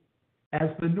rapidly as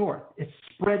the North. It's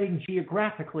spreading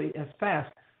geographically as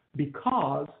fast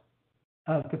because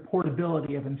of the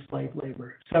portability of enslaved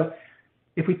labor. So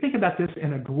if we think about this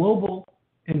in a global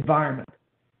environment,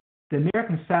 the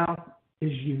American South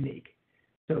is unique.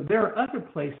 So there are other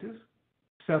places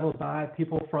settled by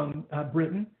people from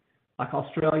Britain, like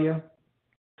Australia,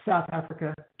 South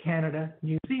Africa, Canada,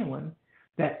 New Zealand,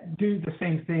 that do the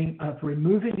same thing of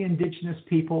removing indigenous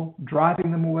people,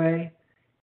 driving them away,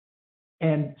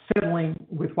 and settling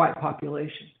with white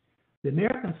population. The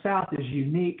American South is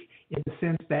unique in the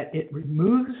sense that it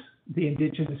removes the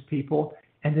indigenous people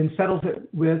and then settles it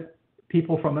with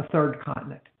people from a third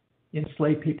continent,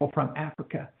 enslaved people from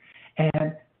Africa.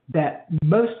 And that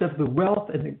most of the wealth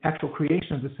and the actual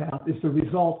creation of the South is the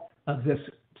result of this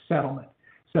settlement.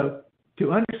 So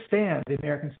to understand the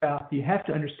American South, you have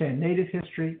to understand Native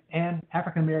history and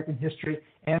African American history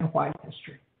and white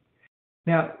history.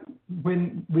 Now,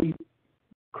 when we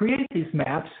create these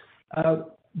maps,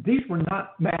 these were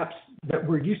not maps that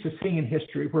we're used to seeing in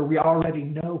history where we already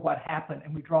know what happened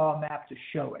and we draw a map to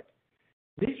show it.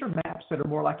 These are maps that are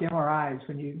more like MRIs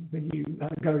when you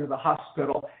go to the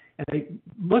hospital and they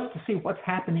look to see what's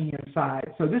happening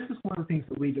inside. So this is one of the things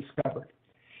that we discovered.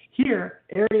 Here,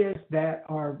 areas that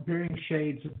are varying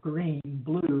shades of green,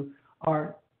 blue,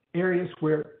 are areas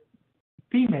where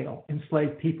female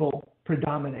enslaved people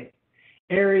predominate.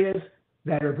 Areas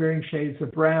that are varying shades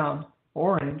of brown,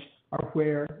 orange, are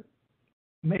where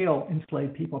male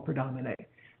enslaved people predominate.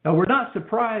 Now, we're not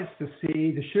surprised to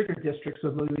see the sugar districts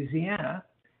of Louisiana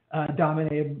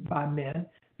dominated by men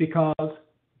because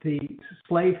the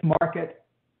slave market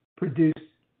produced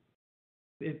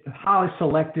a highly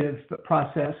selective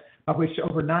process by which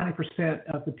over 90%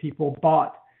 of the people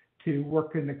bought to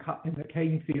work in the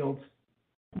cane fields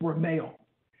were male.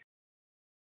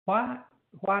 Why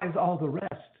is all the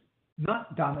rest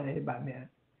not dominated by men?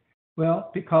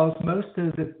 Well, because most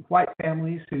of the white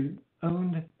families who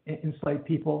owned enslaved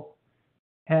people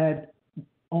had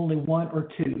only one or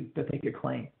two that they could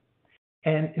claim.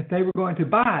 And if they were going to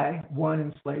buy one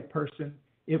enslaved person,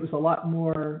 it was a lot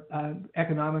more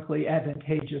economically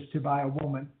advantageous to buy a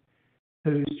woman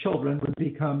whose children would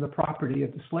become the property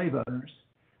of the slave owners.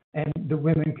 And the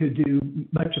women could do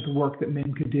much of the work that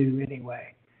men could do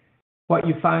anyway. What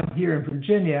you find here in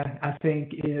Virginia, I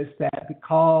think, is that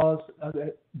because of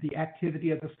the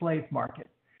activity of the slave market,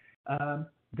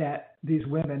 that these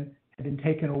women had been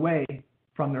taken away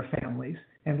from their families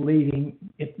and leaving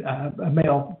a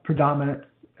male predominant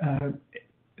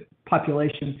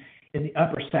population in the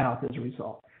upper South as a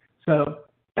result. So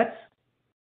that's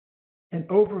an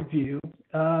overview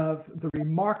of the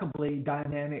remarkably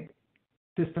dynamic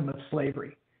system of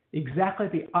slavery, exactly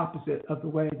the opposite of the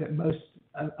way that most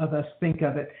of us think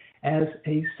of it as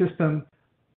a system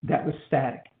that was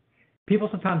static. People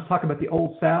sometimes talk about the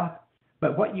Old South,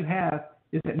 but what you have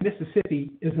is that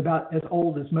Mississippi is about as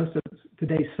old as most of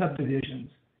today's subdivisions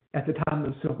at the time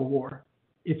of the Civil War.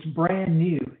 It's brand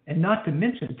new, and not to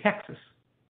mention Texas,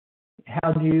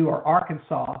 how new, or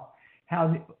Arkansas,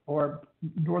 or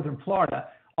northern Florida.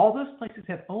 All those places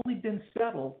have only been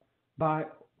settled by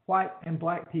white and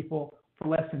black people for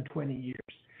less than 20 years.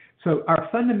 So our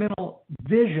fundamental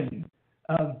vision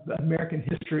of American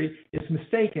history is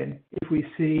mistaken if we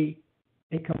see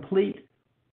a complete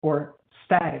or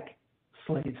static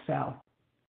slave South.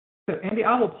 So, Andy,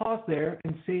 I will pause there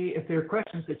and see if there are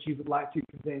questions that you would like to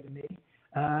convey to me,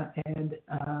 and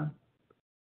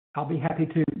I'll be happy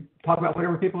to talk about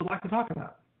whatever people would like to talk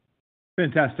about.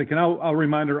 Fantastic. And I'll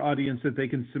remind our audience that they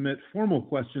can submit formal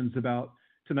questions about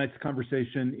tonight's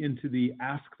conversation into the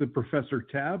Ask the Professor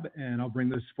tab, and I'll bring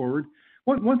this forward.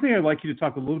 One thing I'd like you to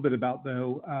talk a little bit about,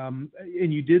 though,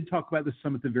 and you did talk about this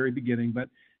some at the very beginning, but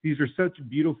these are such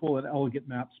beautiful and elegant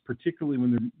maps, particularly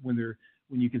when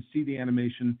you can see the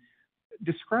animation.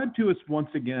 Describe to us once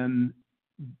again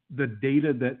the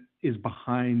data that is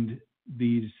behind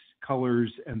these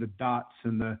colors and the dots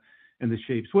and the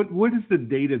shapes. What is the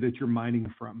data that you're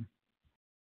mining from?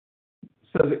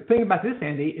 So the thing about this,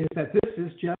 Andy, is that this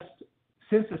is just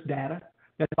census data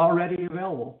that's already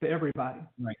available to everybody.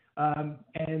 Right.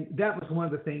 And that was one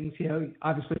of the things,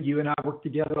 obviously you and I worked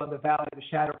together on the Valley of the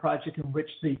Shadow project, in which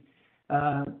the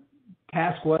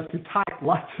task was to type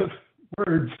lots of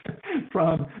words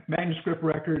from manuscript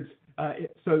records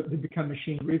so they become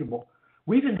machine readable.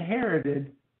 We've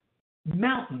inherited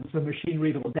mountains of machine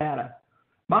readable data.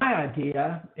 My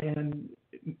idea in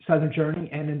Southern Journey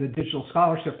and in the Digital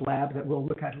Scholarship Lab that we'll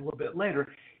look at a little bit later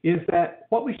is that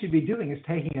what we should be doing is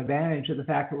taking advantage of the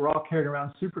fact that we're all carrying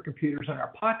around supercomputers in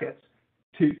our pockets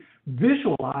to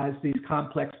visualize these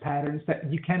complex patterns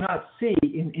that you cannot see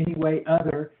in any way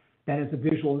other than as a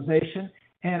visualization.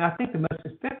 And I think the most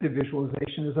effective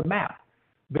visualization is a map.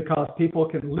 because people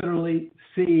can literally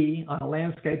see on a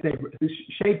landscape whose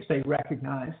shapes they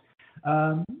recognize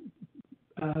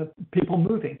people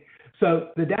moving. So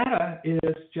the data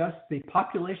is just the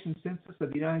population census of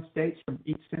the United States from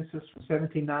each census from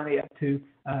 1790 up to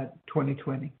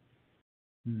 2020.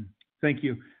 Thank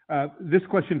you. This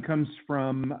question comes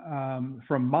from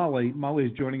Molly. Molly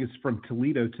is joining us from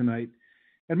Toledo tonight.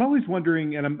 And Molly's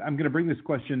wondering, and I'm going to bring this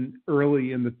question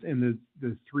early in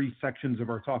the three sections of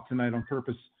our talk tonight on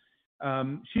purpose.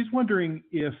 She's wondering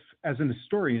if, as an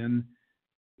historian,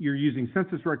 you're using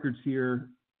census records here,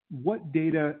 what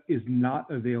data is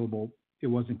not available, it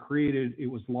wasn't created, it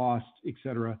was lost, et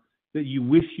cetera, that you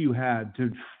wish you had to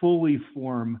fully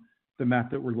form the map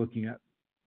that we're looking at?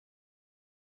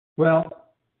 Well,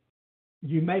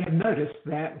 you may have noticed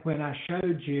that when I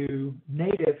showed you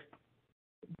Native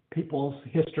people's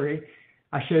history,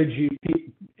 I showed you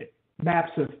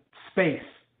maps of space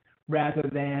rather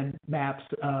than maps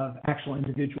of actual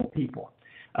individual people.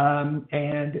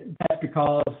 And that's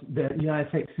because the United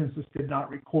States Census did not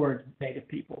record Native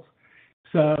peoples.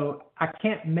 So I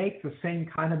can't make the same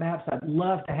kind of maps. I'd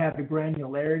love to have the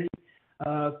granularity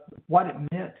of what it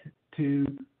meant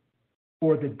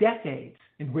for the decades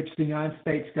in which the United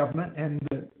States government and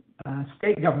the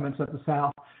state governments of the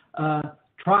South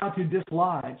tried to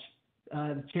dislodge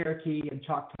the Cherokee and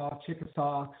Choctaw,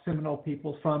 Chickasaw, Seminole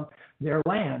people from their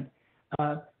land,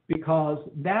 because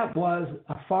that was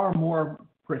a far more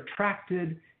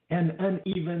protracted and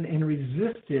uneven and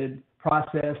resisted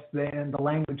process than the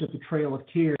language of the Trail of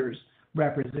Tears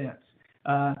represents.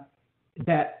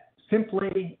 That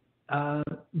simply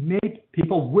many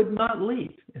people would not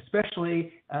leave,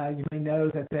 especially you may know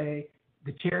that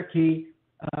the Cherokee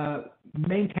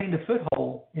maintained a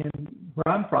foothold in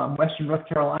where I'm from, Western North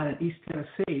Carolina and East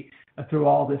Tennessee, through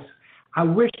all this. I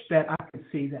wish that I could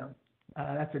see them.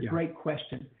 That's a great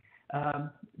question,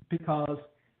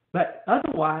 but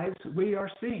otherwise we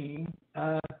are seeing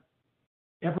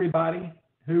everybody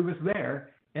who was there,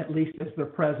 at least as their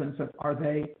presence. Are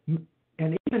they?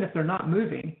 And even if they're not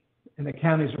moving, and the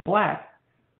counties are black,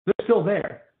 they're still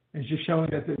there. It's just showing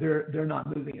that they're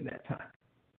not moving at that time.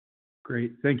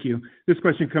 Great, thank you. This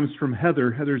question comes from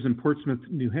Heather. Heather's in Portsmouth,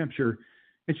 New Hampshire.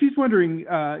 And she's wondering,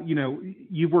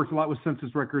 you've worked a lot with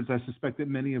census records. I suspect that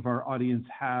many of our audience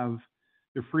have.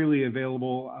 They're freely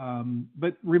available.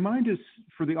 But remind us,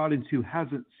 for the audience who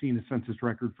hasn't seen a census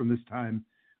record from this time,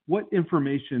 what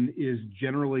information is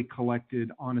generally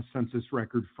collected on a census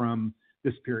record from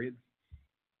this period?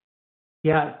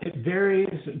 Yeah, it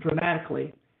varies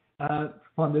dramatically.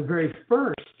 From the very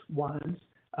first ones,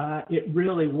 it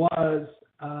really was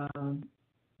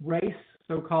race,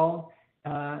 so-called,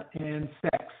 and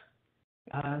sex.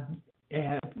 And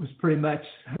it was pretty much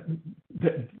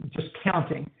just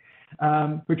counting,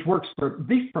 which works for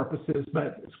these purposes,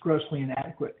 but it's grossly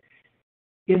inadequate.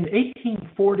 In the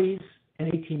 1840s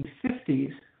and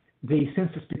 1850s, the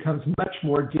census becomes much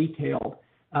more detailed,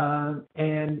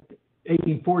 and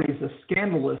 1840 is a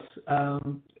scandalous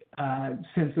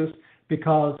census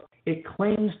because it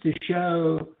claims to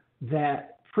show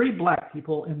that free black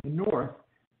people in the North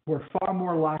were far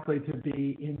more likely to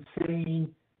be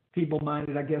insane,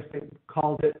 feeble-minded, I guess they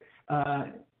called it,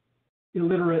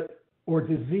 illiterate or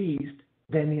diseased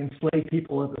than the enslaved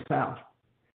people of the South.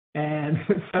 And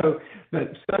so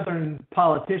the Southern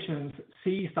politicians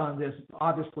seized on this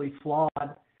obviously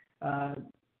flawed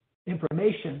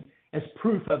information as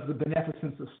proof of the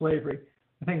beneficence of slavery.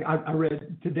 I think I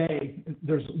read today,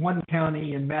 there's one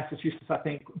county in Massachusetts, I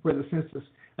think, where the census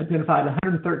identified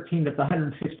 113 of the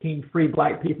 115 free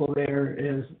black people there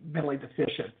is mentally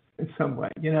deficient in some way,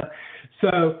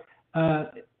 So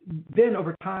then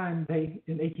over time,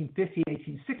 in 1850,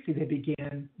 1860, they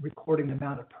began recording the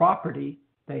amount of property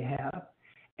they have,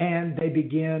 and they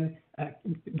began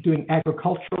doing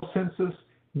agricultural census,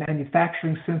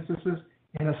 manufacturing censuses,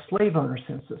 and a slave owner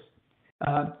census.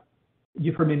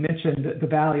 You've heard me mention the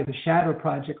Valley of the Shadow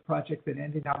project that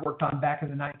Andy and I worked on back in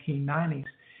the 1990s.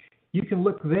 You can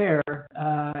look there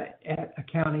at a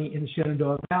county in the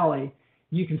Shenandoah Valley.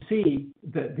 You can see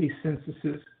these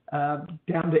censuses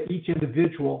down to each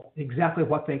individual, exactly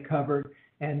what they covered,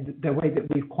 and the way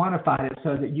that we've quantified it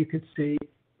so that you could see,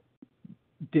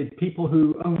 did people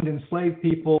who owned enslaved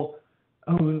people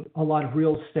own a lot of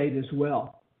real estate as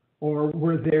well? Or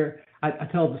were there, I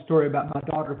tell the story about my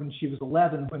daughter when she was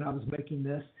 11 when I was making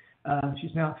this.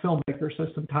 She's now a filmmaker, so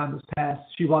some time has passed.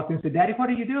 She walked in and said, "Daddy, what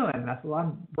are you doing?" And I said, "Well,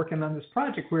 I'm working on this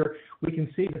project where we can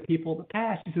see the people of the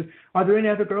past." She says, "Are there any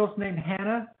other girls named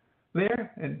Hannah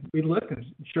there?" And we looked, and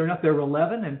sure enough, there were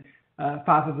 11, and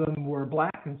 5 of them were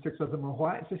black and 6 of them were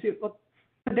white. So she said, "Well,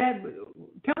 Dad,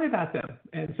 tell me about them.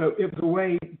 And so it was a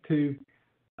way to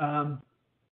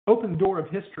open the door of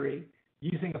history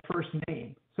using a first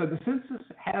name. So the census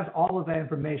has all of that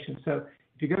information. So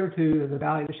if you go to the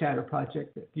Valley of the Shadow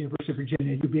Project at the University of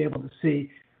Virginia, you'll be able to see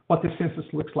what the census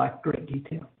looks like in great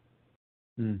detail.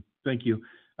 Thank you.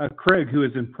 Craig, who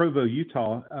is in Provo,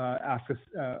 Utah, asked us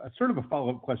a sort of a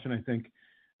follow-up question, I think.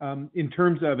 In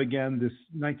terms of, again, this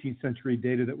 19th century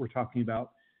data that we're talking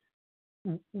about,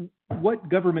 what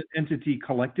government entity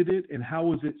collected it and how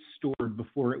was it stored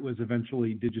before it was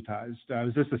eventually digitized?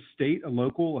 Was this a state, a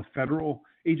local, a federal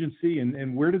agency,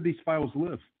 and where did these files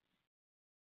live?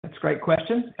 That's a great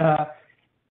question.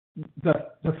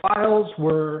 The files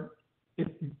were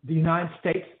the United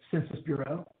States Census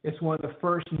Bureau. It's one of the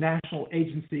first national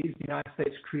agencies the United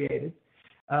States created,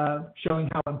 showing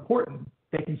how important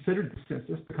they considered the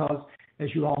census because, as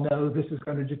you all know, this is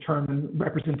going to determine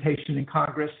representation in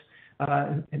Congress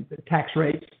and tax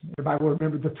rates. Everybody will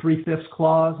remember the 3/5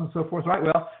 clause and so forth, right?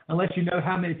 Well, unless you know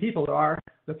how many people there are,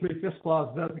 the 3/5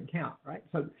 clause doesn't count, right?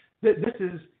 So this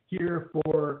is here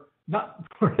for not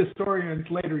for historians'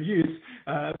 later use,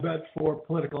 but for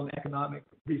political and economic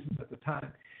reasons at the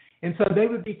time. And so they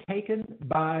would be taken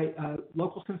by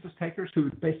local census takers who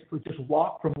would basically just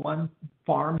walk from one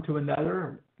farm to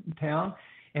another town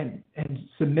and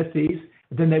submit these.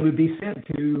 Then they would be sent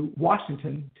to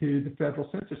Washington to the Federal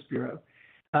Census Bureau.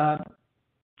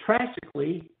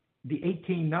 Tragically, the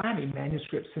 1890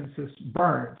 manuscript census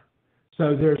burned.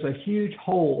 So there's a huge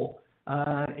hole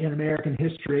in American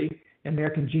history,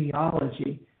 American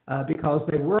genealogy, because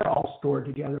they were all stored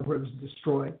together where it was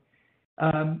destroyed.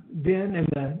 Then in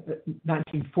the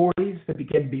 1940s, they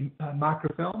began to be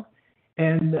microfilmed,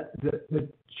 and the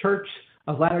Church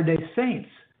of Latter-day Saints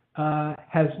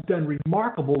has done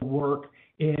remarkable work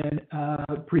in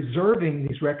preserving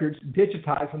these records,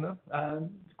 digitizing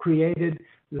them, created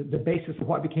the basis of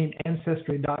what became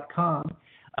Ancestry.com,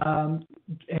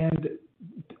 and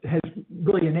has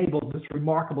really enabled this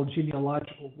remarkable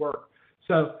genealogical work.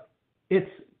 So it's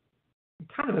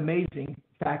kind of amazing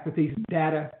fact that these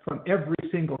data from every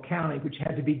single county, which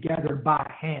had to be gathered by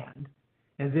hand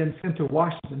and then sent to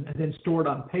Washington and then stored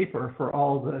on paper for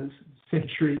all those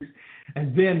centuries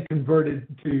and then converted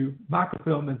to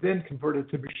microfilm and then converted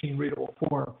to machine readable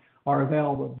form are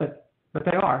available. But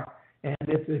they are, and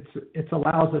it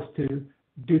allows us to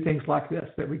do things like this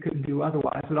that we couldn't do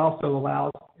otherwise. It also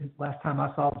allows, last time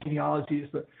I saw genealogy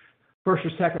is the first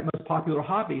or second most popular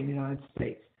hobby in the United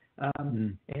States.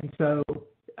 And so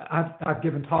I've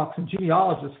given talks, and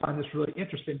genealogists find this really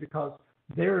interesting because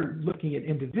they're looking at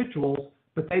individuals,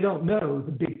 but they don't know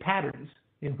the big patterns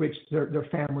in which their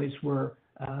families were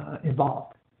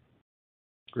involved.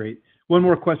 Great. One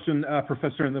more question,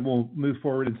 Professor, and then we'll move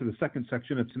forward into the second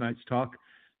section of tonight's talk.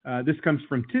 This comes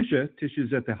from Tisha.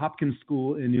 Tisha's at the Hopkins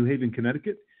School in New Haven,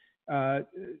 Connecticut.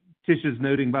 Tisha's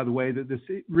noting, by the way, that this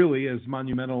really is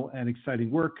monumental and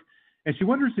exciting work. And she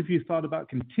wonders if you thought about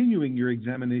continuing your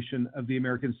examination of the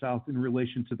American South in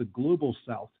relation to the global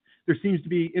South. There seems to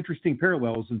be interesting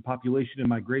parallels in population and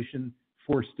migration,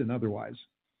 forced and otherwise.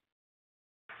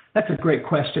 That's a great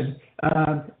question.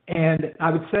 And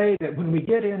I would say that when we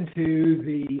get into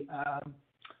the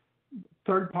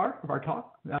third part of our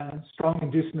talk, strong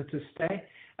inducement to stay,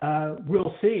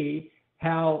 we'll see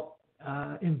how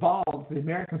involved the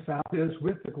American South is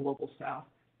with the global South,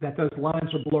 that those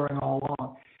lines are blurring all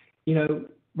along. You know,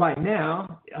 right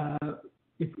now,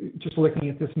 just looking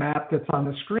at this map that's on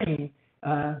the screen,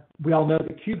 we all know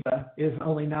that Cuba is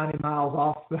only 90 miles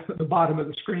off the bottom of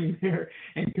the screen here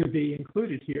and could be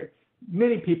included here.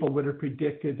 Many people would have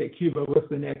predicted that Cuba was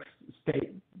the next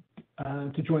state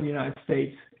to join the United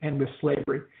States and with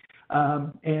slavery.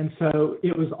 And so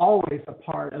it was always a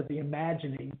part of the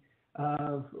imagining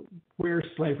of where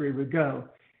slavery would go.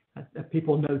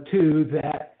 People know, too,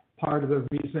 that part of the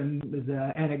reason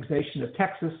the annexation of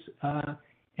Texas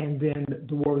and then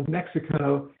the war with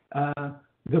Mexico,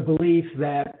 the belief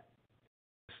that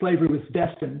slavery was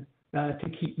destined to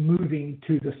keep moving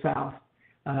to the South,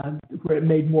 where it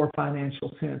made more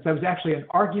financial sense. That was actually an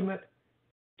argument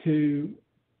to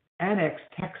annex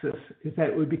Texas, is that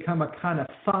it would become a kind of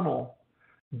funnel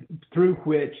through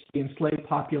which the enslaved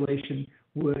population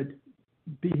would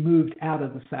be moved out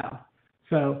of the South.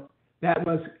 So that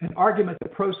was an argument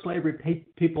that pro-slavery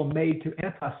people made to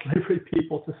anti-slavery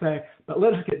people to say, but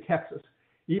let us get Texas.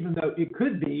 Even though it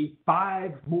could be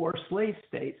 5 more slave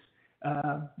states,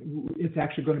 it's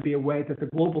actually going to be a way that the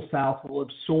global South will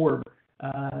absorb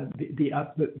the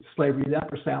slavery in the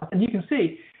upper South. And you can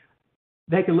see,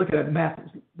 they can look at a map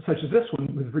such as this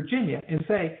one with Virginia and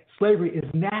say slavery is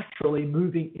naturally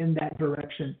moving in that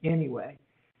direction anyway.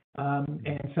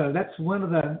 And so that's one of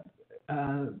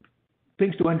the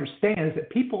things to understand, is that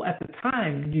people at the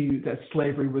time knew that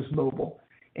slavery was mobile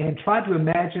and tried to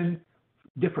imagine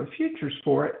different futures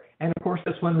for it. And of course,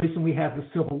 that's one reason we have the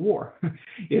Civil War,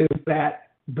 is that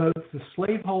both the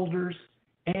slaveholders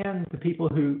and the people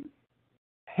who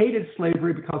hated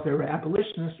slavery because they were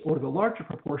abolitionists, or the larger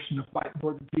proportion of white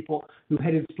northern people who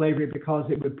hated slavery because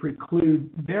it would preclude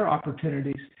their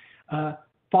opportunities,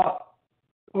 fought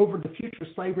over the future of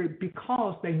slavery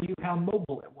because they knew how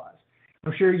mobile it was.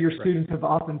 I'm sure your students have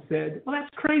often said, well, that's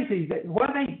crazy. What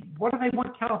do they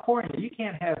want California? You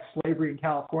can't have slavery in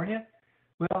California.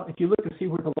 Well, if you look to see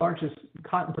where the largest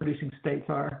cotton-producing states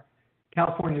are,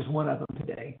 California is one of them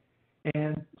today.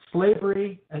 And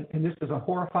slavery, and this is a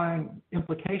horrifying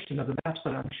implication of the maps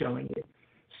that I'm showing you,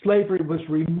 slavery was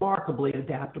remarkably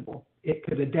adaptable. It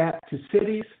could adapt to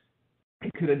cities,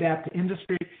 it could adapt to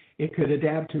industry, it could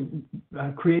adapt to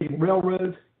creating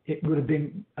railroads. It would have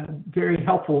been very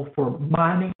helpful for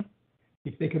mining.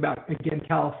 You think about, again,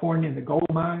 California and the gold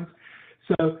mines.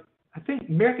 So I think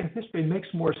American history makes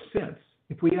more sense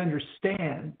if we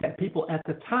understand that people at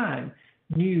the time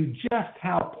knew just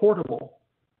how portable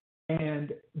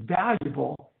and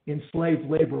valuable enslaved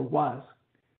labor was.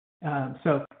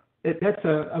 So that's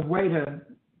a way to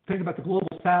think about the global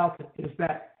South, is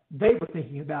that they were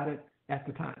thinking about it at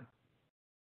the time.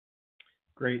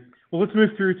 Great. Well, let's move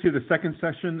through to the second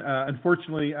session.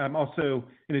 Unfortunately, I'm also,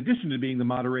 in addition to being the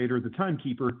moderator, the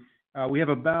timekeeper, we have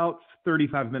about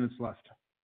 35 minutes left.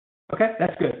 Okay,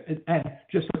 that's good. And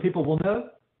just so people will know,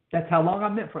 that's how long I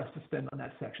meant for us to spend on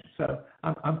that section. So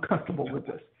I'm comfortable with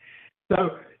this.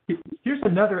 So here's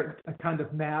another kind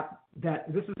of map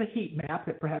this is a heat map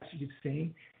that perhaps you've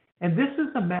seen. And this is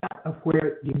a map of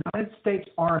where the United States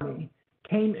Army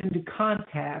came into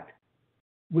contact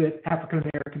with African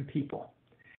American people.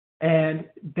 And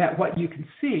that what you can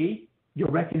see, you'll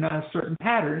recognize certain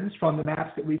patterns from the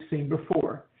maps that we've seen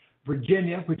before.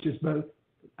 Virginia, which is both,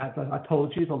 as I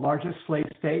told you, the largest slave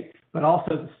state, but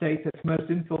also the state that's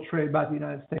most infiltrated by the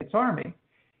United States Army,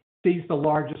 sees the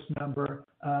largest number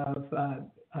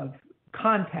of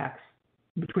contacts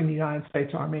between the United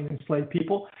States Army and enslaved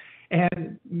people.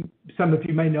 And some of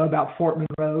you may know about Fort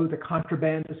Monroe, the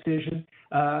contraband decision,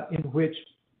 in which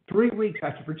 3 weeks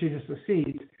after Virginia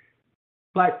secedes,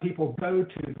 Black people go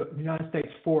to the United States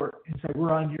fort and say,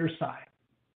 we're on your side.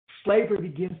 Slavery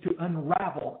begins to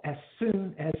unravel as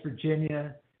soon as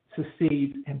Virginia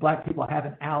secedes and Black people have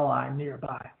an ally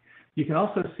nearby. You can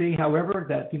also see, however,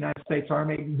 that the United States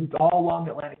Army moved all along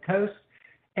the Atlantic coast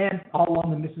and all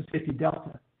along the Mississippi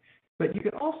Delta. But you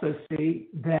can also see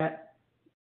that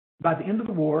by the end of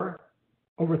the war,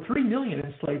 over 3 million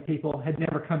enslaved people had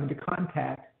never come into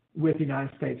contact with the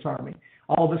United States Army.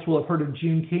 All of us will have heard of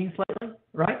Juneteenth lately,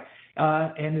 right?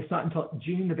 And it's not until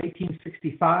June of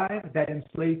 1865 that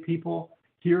enslaved people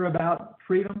hear about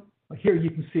freedom. Well, here you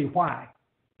can see why.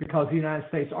 Because the United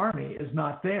States Army is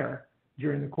not there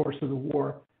during the course of the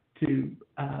war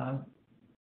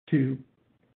to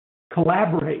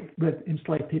collaborate with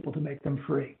enslaved people to make them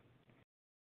free.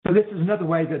 So this is another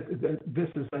way that this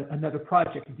is another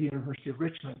project at the University of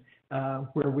Richmond,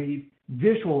 where we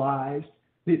visualized,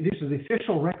 these are the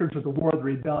official records of the War of the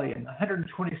Rebellion,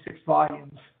 126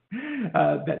 volumes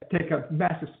that take up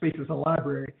massive space as a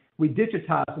library. We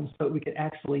digitize them so that we could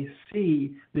actually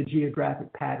see the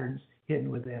geographic patterns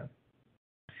hidden within.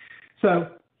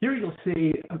 So here you'll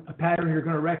see a pattern you're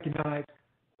going to recognize.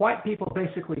 White people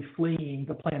basically fleeing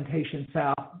the plantation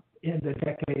South in the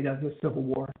decade of the Civil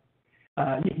War.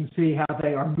 You can see how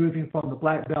they are moving from the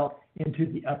Black Belt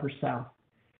into the Upper South.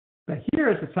 But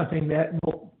here is something that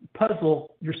will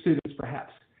puzzle your students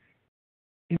perhaps.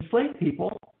 Enslaved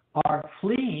people are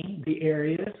fleeing the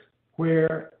areas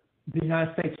where the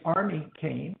United States Army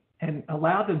came and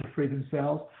allowed them to free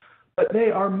themselves, but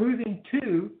they are moving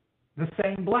to the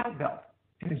same Black Belt.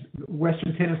 In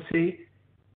Western Tennessee,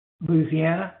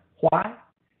 Louisiana. Why?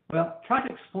 Well, try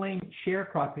to explain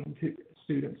sharecropping to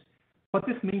students. What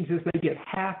this means is they get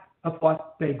half of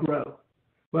what they grow.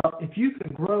 Well, if you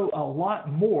can grow a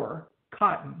lot more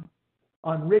cotton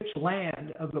on rich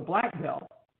land of the Black Belt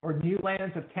or new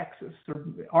lands of Texas or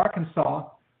Arkansas,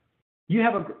 you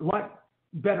have a lot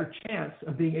better chance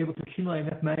of being able to accumulate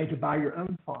enough money to buy your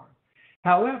own farm.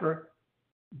 However,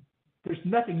 there's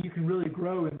nothing you can really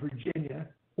grow in Virginia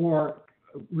or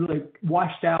really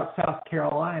washed out South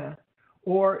Carolina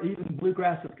or even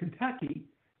bluegrass of Kentucky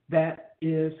that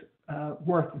is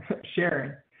worth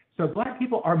sharing. So Black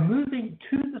people are moving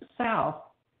to the South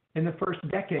in the first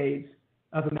decades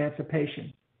of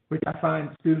emancipation, which I find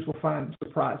students will find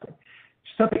surprising.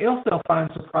 Something else they'll find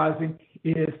surprising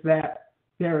is that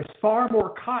there is far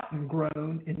more cotton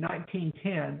grown in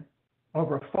 1910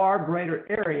 over a far greater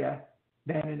area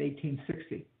than in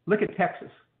 1860. Look at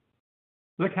Texas.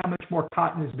 Look how much more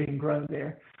cotton is being grown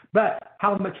there. But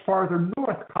how much farther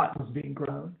north cotton is being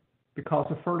grown because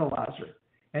of fertilizer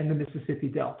and the Mississippi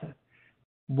Delta.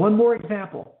 One more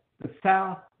example. The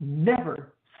South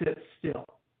never sits still.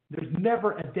 There's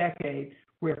never a decade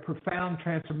where profound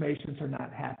transformations are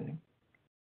not happening.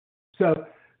 So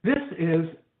this is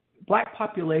Black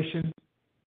population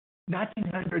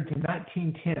 1900 to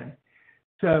 1910.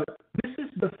 So this is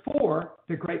before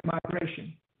the Great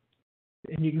Migration.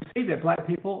 And you can see that Black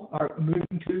people are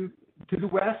moving to the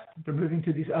West. They're moving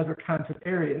to these other kinds of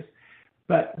areas.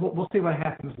 But we'll see what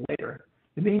happens later.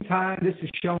 In the meantime, this is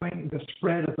showing the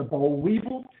spread of the boll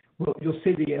weevil. You'll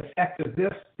see the effect of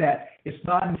this, that it's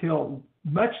not until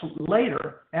much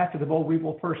later, after the boll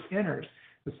weevil first enters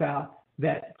the South,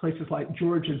 that places like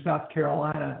Georgia and South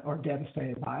Carolina are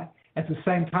devastated by it. At the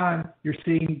same time, you're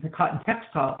seeing the cotton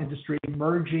textile industry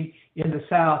emerging in the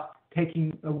South,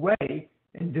 taking away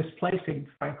and displacing,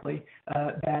 frankly,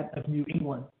 that of New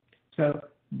England. So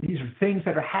these are things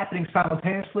that are happening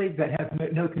simultaneously that have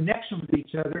no connection with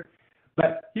each other.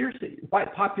 But here's the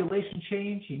white population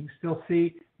change. You can still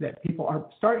see that people are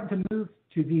starting to move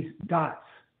to these dots.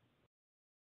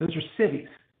 Those are cities.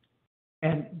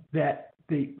 And that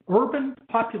the urban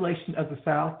population of the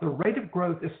South, the rate of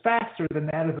growth is faster than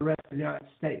that of the rest of the United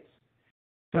States.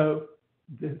 So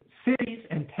the cities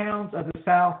and towns of the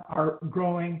South are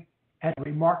growing at a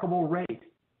remarkable rate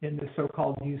in the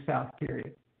so-called New South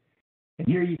period. And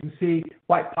here you can see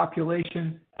white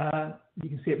population, you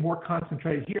can see it more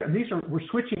concentrated here. And we're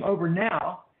switching over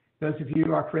now, those of you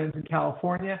who are friends in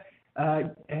California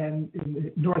and in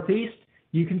the Northeast,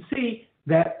 you can see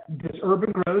that there's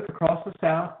urban growth across the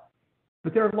South,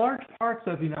 but there are large parts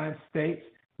of the United States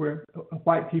where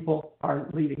white people are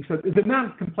leading. So the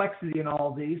amount of complexity in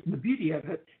all of these, and the beauty of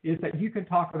it is that you can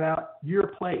talk about your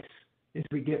place as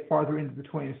we get farther into the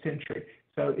 20th century.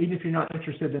 So even if you're not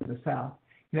interested in the South.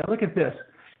 Now look at this.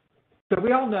 So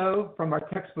we all know from our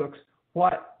textbooks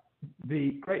what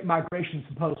the Great Migration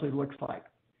supposedly looks like.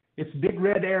 It's big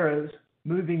red arrows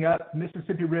moving up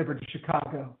Mississippi River to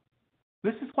Chicago.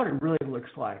 This is what it really looks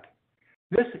like.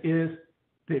 This is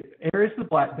the areas of the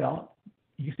Black Belt.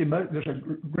 You see there's a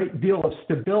great deal of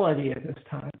stability at this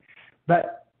time,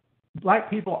 but Black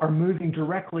people are moving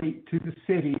directly to the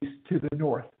cities to the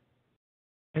north.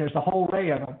 And there's a whole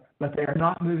array of them, but they are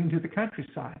not moving to the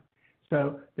countryside.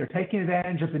 So they're taking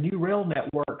advantage of the new rail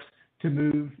networks to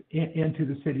move into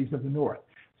the cities of the north.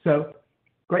 So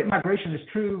Great Migration is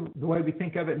true the way we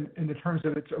think of it in the terms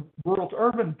of it's rural to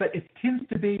urban, but it tends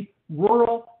to be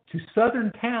rural to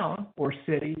southern town or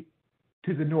city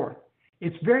to the north.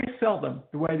 It's very seldom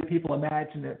the way that people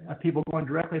imagine it, of people going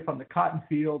directly from the cotton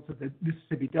fields of the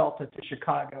Mississippi Delta to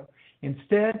Chicago.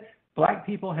 Instead, Black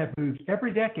people have moved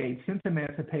every decade since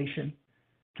emancipation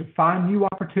to find new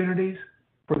opportunities,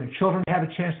 for their children to have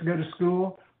a chance to go to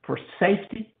school, for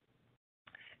safety,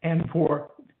 and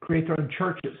for create their own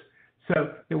churches.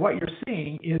 So what you're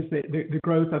seeing is the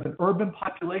growth of an urban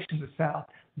population in the South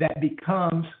that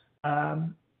becomes,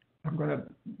 I'm going to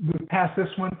move past this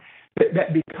one,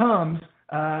 that becomes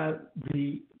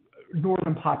the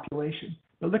northern population.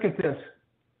 But look at this.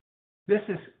 This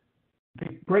is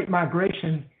the Great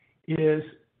Migration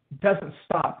doesn't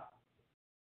stop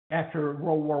after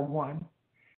World War I.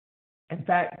 In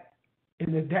fact,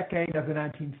 in the decade of the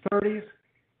 1930s,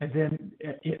 and then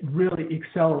it really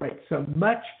accelerates. So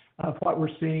much of what we're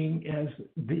seeing as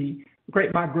the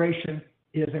Great Migration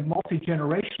is a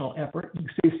multi-generational effort. You can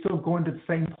see it's still going to the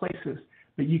same places,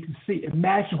 but you can see,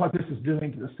 imagine what this is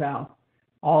doing to the South,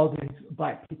 all these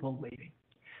Black people leaving.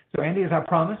 So Andy, as I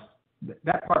promised,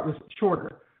 that part was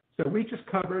shorter. So we just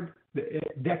covered the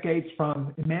decades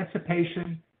from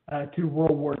emancipation to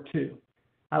World War II.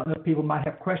 I don't know if people might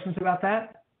have questions about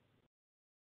that.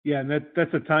 Yeah, and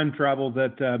that's a time travel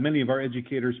that many of our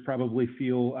educators probably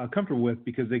feel comfortable with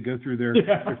because they go through their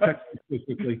textbooks so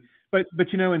quickly. But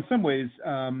in some ways,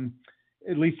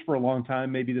 at least for a long time,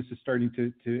 maybe this is starting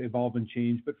to evolve and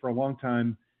change, but for a long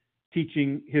time,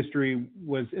 teaching history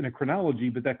was in a chronology,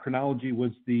 but that chronology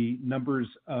was the numbers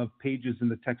of pages in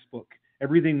the textbook.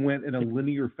 Everything went in a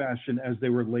linear fashion as they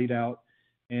were laid out.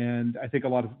 And I think a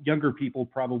lot of younger people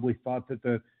probably thought that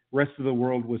the rest of the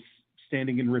world was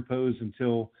standing in repose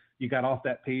until you got off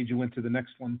that page and went to the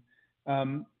next one.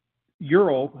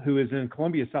 Ural, who is in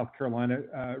Columbia, South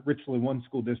Carolina, Richland One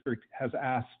School District, has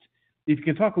asked if you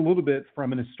can talk a little bit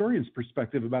from an historian's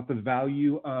perspective about the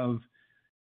value of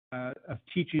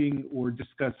teaching or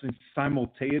discussing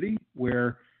simultaneity,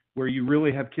 where where you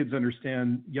really have kids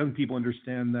understand, young people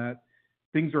understand that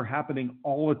things are happening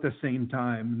all at the same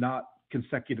time, not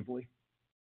consecutively?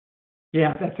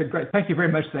 Yeah, thank you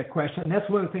very much for that question. That's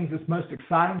one of the things that's most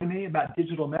exciting to me about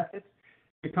digital methods,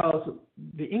 because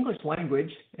the English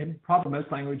language, and probably most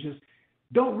languages,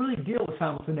 don't really deal with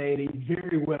simultaneity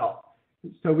very well.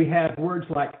 So we have words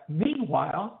like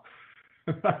meanwhile,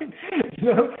 right?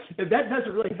 That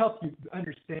doesn't really help you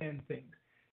understand things.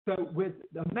 So with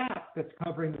a map that's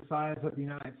covering the size of the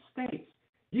United States,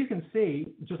 you can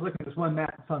see, just looking at this one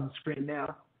map that's on the screen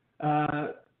now,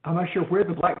 I'm not sure where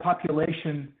the black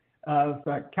population of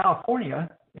California,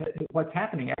 what's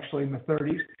happening actually in the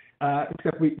 30s,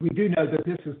 except we do know that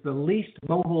this is the least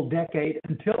mobile decade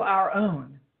until our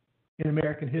own in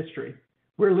American history.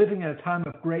 We're living at a time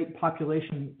of great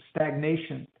population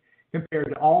stagnation compared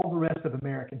to all the rest of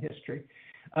American history.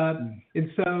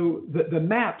 And so the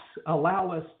maps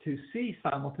allow us to see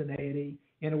simultaneity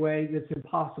in a way that's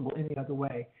impossible any other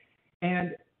way.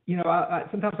 And,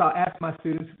 sometimes I'll ask my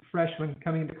students, freshmen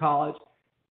coming into college,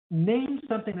 name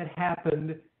something that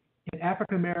happened in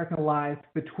African American life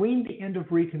between the end of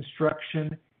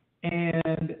Reconstruction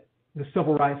and the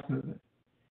Civil Rights Movement.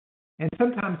 And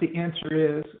sometimes the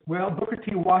answer is, well, Booker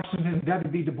T. Washington and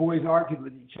W.B. Du Bois argued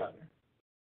with each other.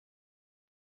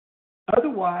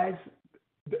 Otherwise,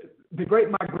 the Great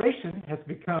Migration has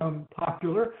become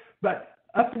popular, but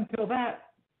up until that,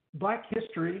 Black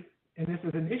history, and this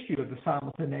is an issue of the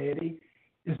simultaneity,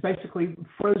 is basically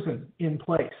frozen in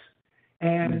place.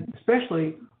 And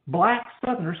especially Black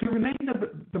Southerners who remain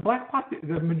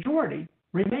the majority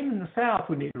remain in the South,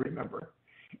 we need to remember.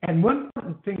 And one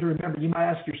important thing to remember, you might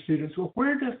ask your students, well,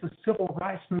 where does the Civil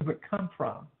Rights Movement come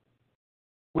from?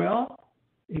 Well,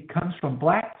 it comes from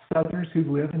Black Southerners who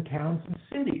live in towns and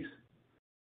cities.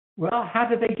 Well, how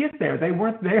did they get there? They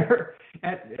weren't there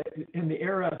in the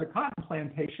era of the cotton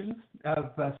plantations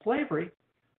of slavery.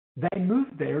 They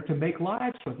moved there to make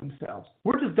lives for themselves.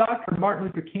 Where does Dr. Martin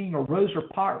Luther King or Rosa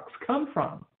Parks come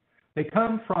from? They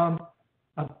come from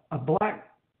a Black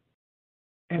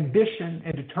ambition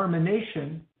and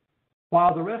determination,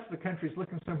 while the rest of the country is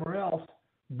looking somewhere else,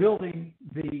 building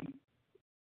the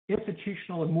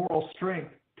institutional and moral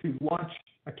strength to launch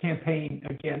a campaign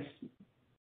against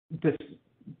this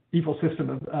evil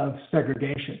system of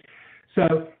segregation.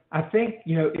 So I think,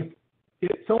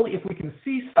 it's only if we can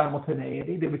see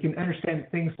simultaneity that we can understand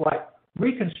things like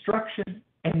Reconstruction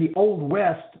and the Old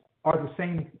West are the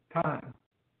same time.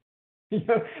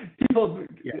 People,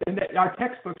 and our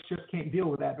textbooks just can't deal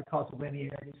with that because of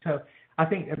linearity. So I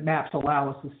think that maps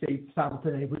allow us to see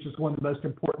simultaneity, which is one of the most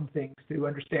important things to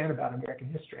understand about American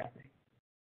history, I think.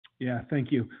 Yeah,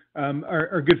 thank you.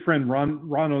 Our good friend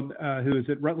Ronald, who is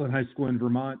at Rutland High School in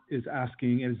Vermont, is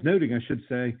asking, and is noting, I should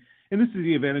say, and this is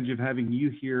the advantage of having you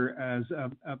here as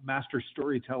a master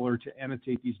storyteller to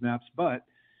annotate these maps. But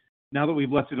now that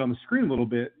we've left it on the screen a little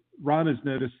bit, Ron has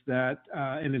noticed that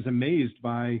and is amazed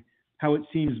by how it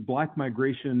seems Black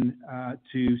migration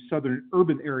to southern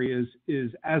urban areas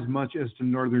is as much as to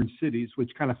northern cities,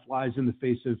 which kind of flies in the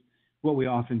face of what we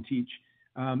often teach.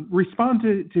 Respond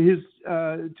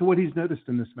to what he's noticed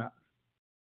in this map.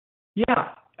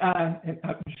 Yeah, and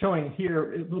I'm showing it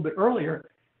here a little bit earlier.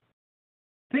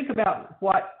 Think about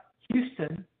what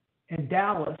Houston and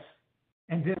Dallas,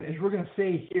 and then as we're going to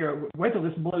see here, wait till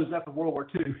this blows up in World War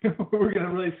II, we're going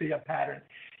to really see a pattern,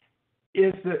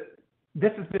 is that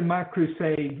this has been my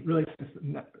crusade really since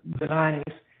the 90s.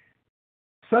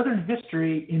 Southern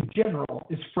history in general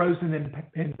is frozen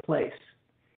in place,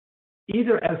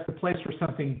 either as the place where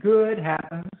something good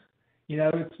happens,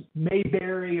 it's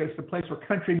Mayberry, or it's the place where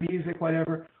country music,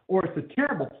 whatever, or it's a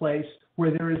terrible place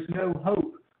where there is no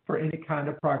hope for any kind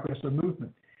of progress or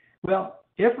movement. Well,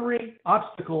 every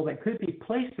obstacle that could be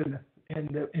placed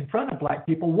in front of Black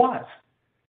people was,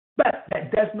 but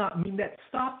that does not mean that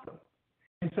stopped them.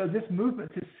 And so this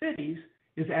movement to cities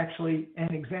is actually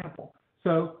an example.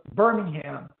 So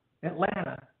Birmingham,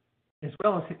 Atlanta, as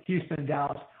well as Houston and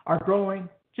Dallas are growing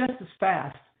just as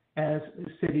fast as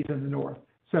cities in the north.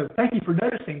 So thank you for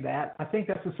noticing that. I think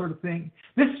that's the sort of thing,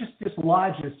 this just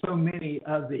lodges so many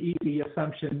of the easy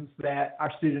assumptions that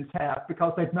our students have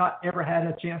because they've not ever had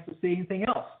a chance to see anything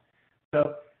else.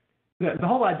 So the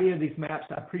whole idea of these maps,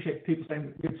 I appreciate people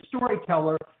saying good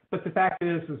storyteller, but the fact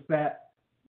is that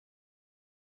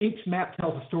each map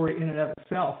tells a story in and of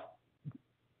itself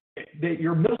that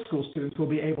your middle school students will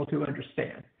be able to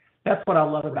understand. That's what I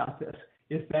love about this,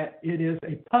 is that it is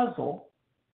a puzzle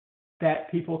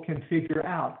that people can figure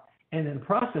out, and in the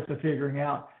process of figure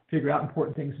out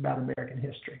important things about American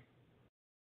history.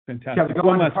 Fantastic. Shall we go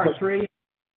on to part 3?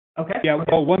 Okay. Yeah,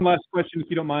 Okay. well, one last question, if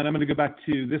you don't mind. I'm going to go back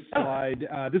to this slide.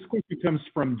 This question comes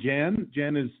from Jan.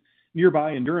 Jan is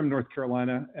nearby in Durham, North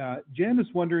Carolina. Jan is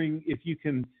wondering if you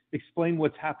can explain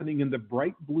what's happening in the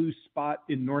bright blue spot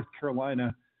in North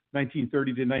Carolina,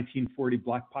 1930 to 1940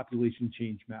 Black population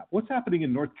change map. What's happening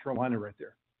in North Carolina right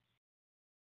there?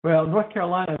 Well, North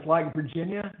Carolina is like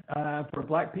Virginia for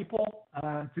Black people.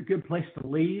 It's a good place to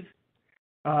leave.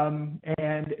 And,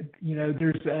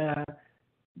 there's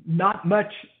not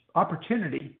much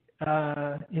opportunity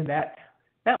in that.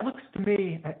 That looks to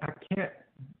me, I can't,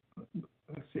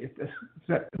 let's see if this,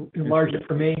 does that enlarge it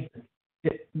for me?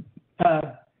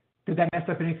 Did that mess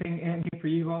up anything, Andy, for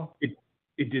you all?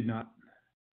 It did not.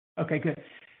 Okay, good.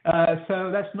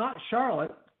 So that's not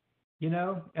Charlotte,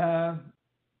 Nope,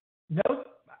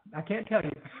 I can't tell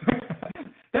you.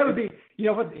 That would be,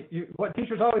 what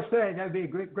teachers always say, that would be a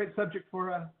great subject for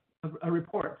a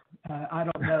report. I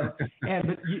don't know.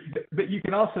 But you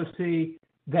can also see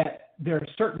that there are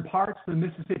certain parts of the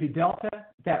Mississippi Delta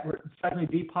that were suddenly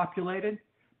depopulated,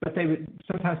 but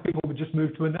sometimes people would just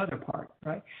move to another part,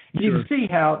 right? And you can see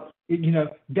how,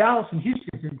 Dallas and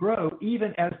Houston can grow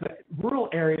even as the rural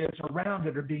areas around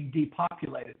it are being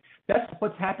depopulated. That's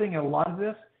what's happening in a lot of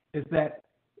this, is that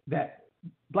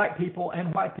Black people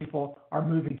and white people are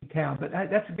moving to town. But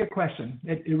that's a good question.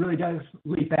 It really does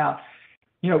leap out.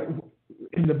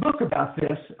 In the book about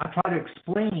this, I try to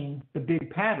explain the big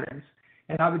patterns,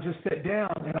 and I would just sit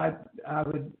down and I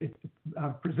would, if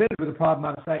I'm presented with a problem, I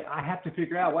would say, I have to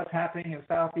figure out what's happening in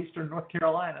southeastern North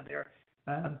Carolina there.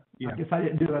 I guess I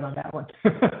didn't do it on that one.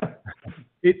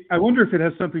 I wonder if it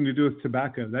has something to do with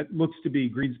tobacco. That looks to be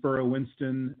Greensboro,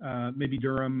 Winston, maybe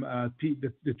Durham,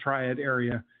 the Triad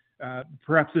area.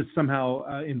 Perhaps it's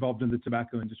somehow involved in the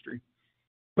tobacco industry.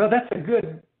 Well, that's a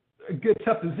good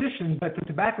supposition, but the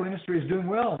tobacco industry is doing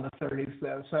well in the 30s,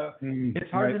 though, so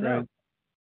it's hard to know. Right.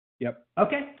 Yep.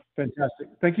 Okay. Fantastic.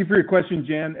 Thank you for your question,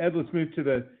 Jan. Ed, let's move to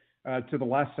the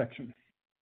last section.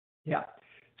 Yeah.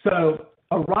 So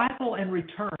arrival and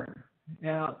return.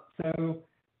 Now, so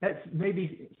that's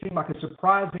maybe seemed like a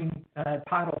surprising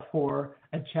title for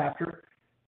a chapter.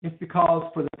 It's because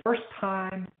for the first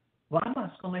time, well, I'm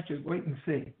not going to let you wait and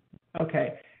see.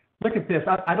 Okay. Look at this.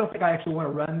 I don't think I actually want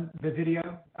to run the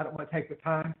video. I don't want to take the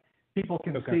time. People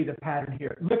can see the pattern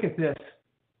here. Look at this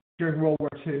during World War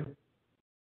II.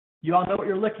 You all know what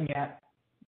you're looking at,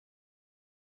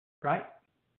 right?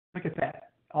 Look at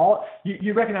that.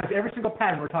 You recognize every single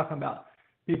pattern we're talking about.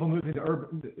 People moving to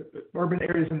urban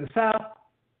areas in the South.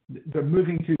 They're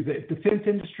moving to the defense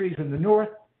industries in the North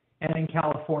and in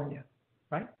California,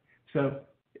 right? So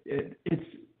it's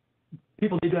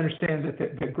people need to understand that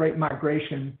the Great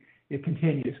Migration, it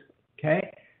continues,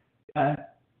 okay?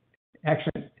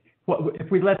 Actually,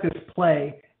 if we let this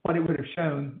play, what it would have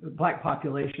shown, the Black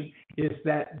population, is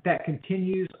that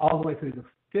continues all the way through the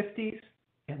 50s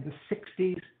and the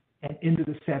 60s and into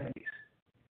the 70s.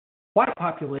 White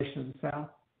population of the South,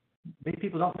 many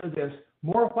people don't know this,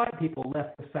 more white people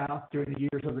left the South during the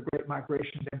years of the Great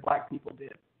Migration than Black people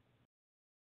did.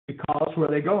 Because where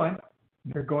are they going?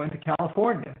 They're going to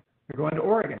California. They're going to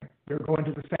Oregon. They're going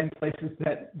to the same places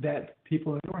that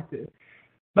people in the North did.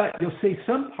 But you'll see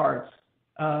some parts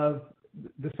of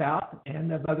the South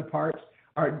and of other parts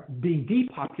are being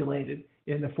depopulated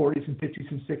in the 40s and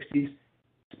 50s and 60s,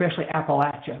 especially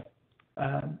Appalachia.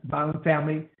 My own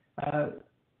family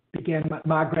began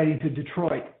migrating to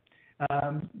Detroit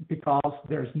because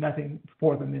there's nothing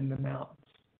for them in the mountains.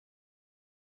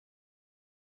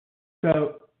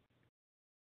 So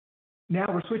now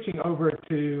we're switching over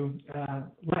to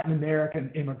Latin American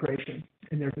immigration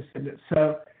and their descendants.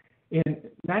 So in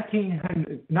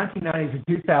 1990s and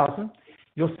 2000,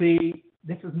 you'll see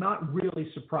this is not really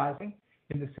surprising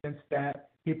in the sense that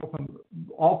people from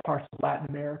all parts of Latin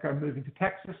America are moving to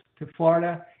Texas, to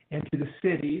Florida, and to the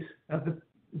cities of the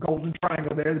Golden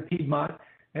Triangle there, the Piedmont,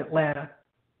 Atlanta,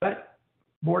 but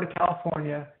more to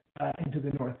California and to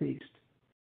the Northeast.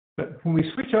 But when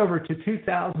we switch over to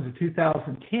 2000 to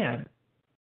 2010,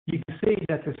 you can see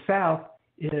that the South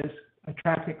is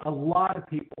attracting a lot of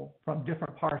people from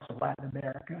different parts of Latin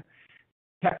America.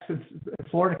 Texas,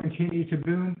 Florida continue to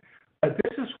boom, but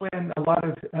this is when a lot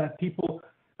of people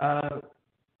are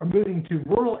moving to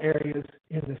rural areas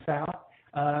in the South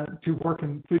to work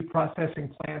in food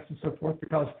processing plants and so forth,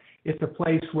 because it's a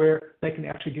place where they can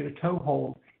actually get a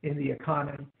toehold in the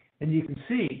economy. And you can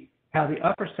see how the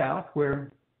Upper South,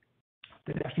 where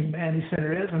the National Humanities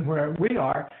Center is and where we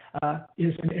are,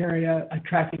 is an area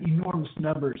attracting enormous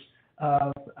numbers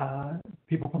of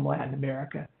people from Latin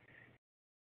America.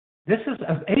 This is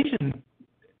of Asian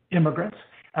immigrants.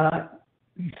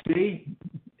 You see,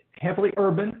 heavily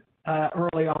urban,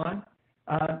 early on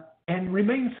and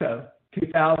remained so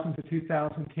 2000 to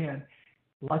 2010.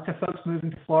 Lots of folks moving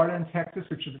to Florida and Texas,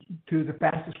 which are two of the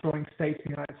fastest growing states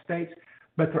in the United States,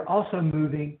 but they're also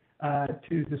moving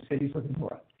to the cities of the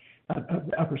north, of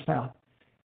the upper south.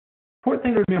 Important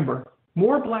thing to remember,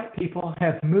 more black people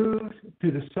have moved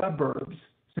to the suburbs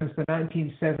since the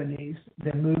 1970s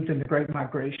than moved in the Great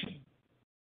Migration.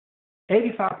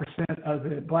 85% of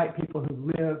the black people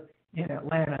who live in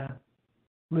Atlanta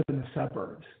live in the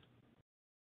suburbs.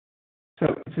 So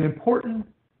it's important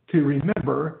to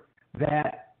remember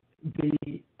that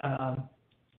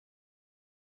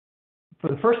for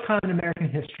the first time in American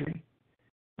history,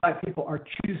 black people are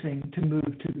choosing to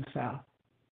move to the South.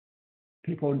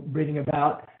 People reading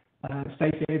about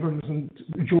Stacey Abrams in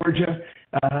Georgia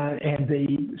and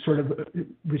the sort of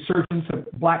resurgence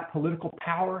of black political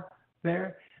power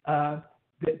there.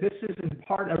 This is in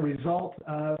part a result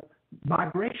of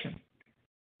migration.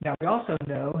 Now, we also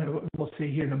know, and we'll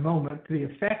see here in a moment, the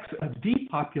effects of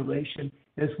depopulation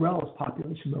as well as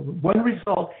population movement. One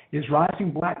result is rising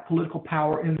black political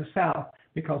power in the South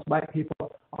because black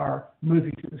people are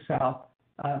moving to the South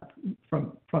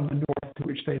from the north to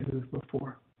which they moved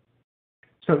before.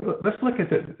 So let's look at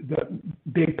the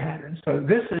big pattern. So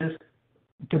this is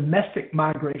domestic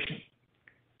migration.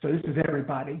 So this is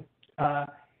everybody.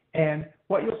 And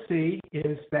what you'll see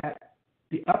is that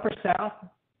the Upper South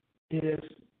is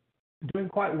doing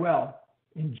quite well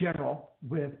in general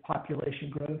with population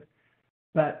growth,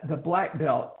 but the Black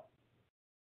Belt,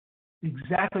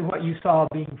 exactly what you saw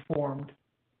being formed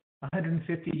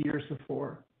 150 years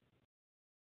before,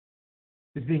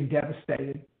 is being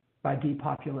devastated by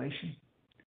depopulation.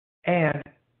 And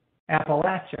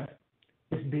Appalachia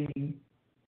is being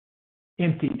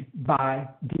emptied by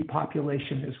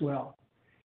depopulation as well.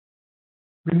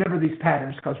 Remember these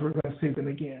patterns because we're going to see them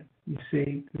again. You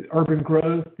see the urban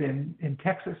growth in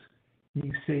Texas.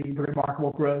 You see the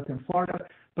remarkable growth in Florida,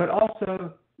 but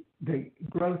also the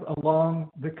growth along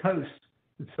the coast.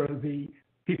 Sort of the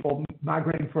people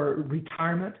migrating for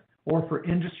retirement or for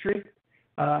industry.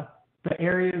 The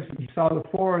areas you saw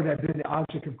before that have been the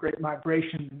object of great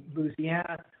migration in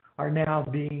Louisiana are now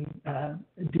being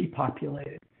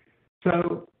depopulated.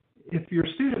 So if your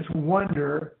students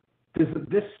wonder, does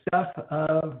this stuff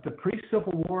of the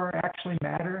pre-Civil War actually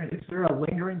matter? Is there a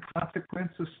lingering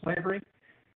consequence of slavery?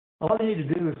 All they need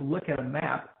to do is look at a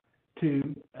map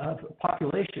of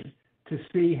population to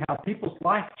see how people's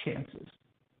life chances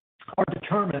are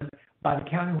determined by the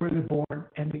county where they're born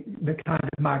and the kind of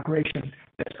migration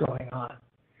that's going on.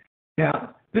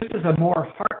 Now, this is a more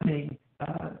heartening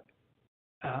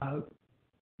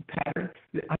pattern.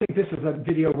 I think this is a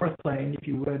video worth playing, if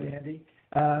you would, Andy,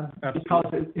 because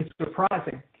it's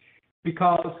surprising.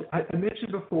 Because I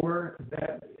mentioned before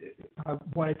that I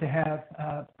wanted to have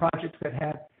projects that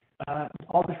had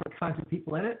all different kinds of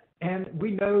people in it, and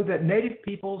we know that Native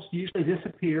peoples usually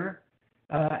disappear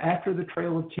after the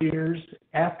Trail of Tears,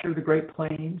 after the Great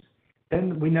Plains.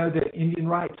 Then we know the Indian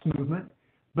rights movement,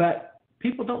 but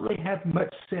people don't really have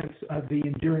much sense of the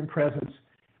enduring presence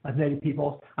of Native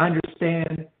peoples. I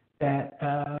understand that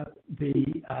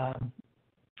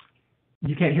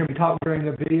you can't hear me talk during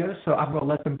the video, so I'm going to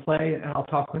let them play, and I'll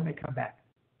talk when they come back.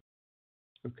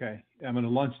 Okay, I'm going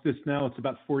to launch this now. It's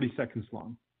about 40 seconds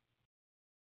long.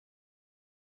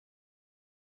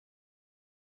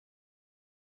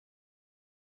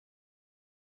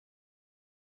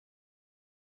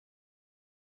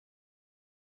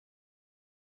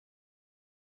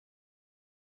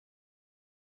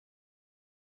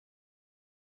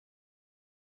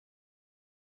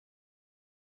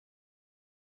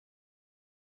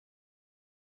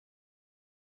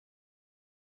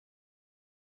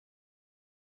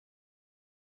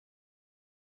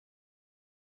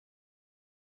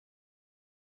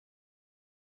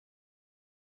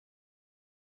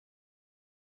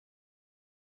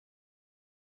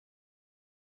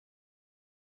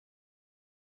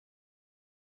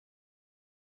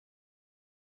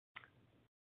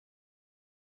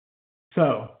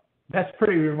 So that's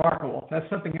pretty remarkable. That's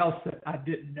something else that I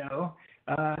didn't know,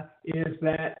 is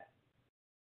that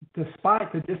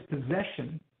despite the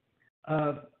dispossession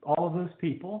of all of those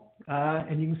people,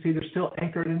 and you can see they're still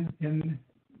anchored in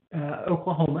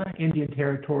Oklahoma, Indian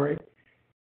Territory,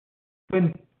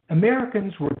 when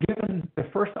Americans were given the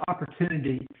first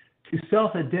opportunity to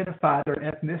self-identify their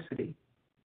ethnicity,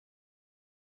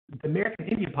 the American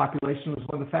Indian population was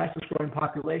one of the fastest growing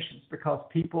populations because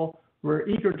people were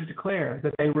eager to declare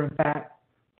that they were in fact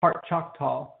part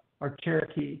Choctaw or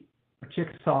Cherokee or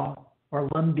Chickasaw or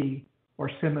Lumbee or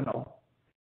Seminole.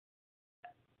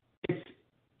 It's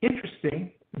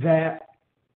interesting that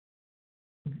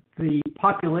the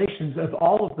populations of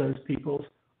all of those peoples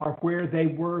are where they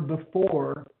were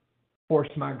before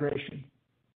forced migration,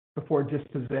 before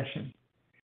dispossession.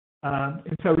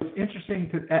 And so it's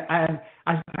interesting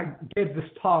I gave this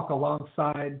talk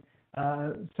alongside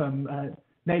some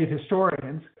Native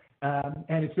historians,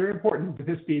 and it's very important that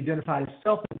this be identified as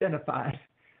self-identified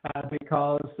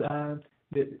because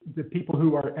the people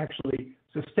who are actually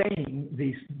sustaining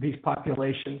these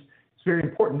populations, it's very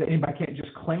important that anybody can't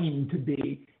just claim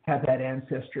to have that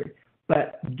ancestry.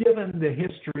 But given the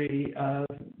history of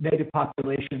Native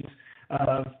populations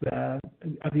of the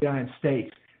United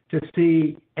States, to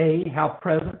see how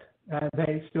present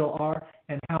they still are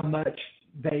and how much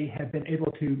they have been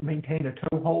able to maintain a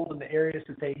toehold in the areas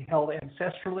that they held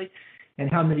ancestrally, and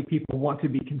how many people want to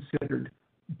be considered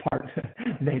part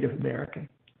Native American.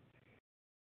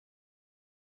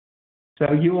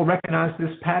 So you will recognize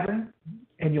this pattern,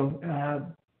 and you'll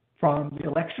from the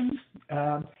elections,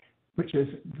 which is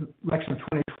the election of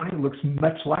 2020, looks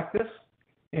much like this,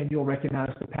 and you'll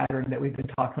recognize the pattern that we've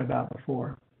been talking about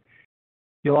before.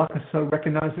 You'll also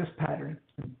recognize this pattern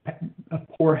of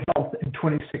poor health in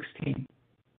 2016.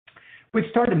 We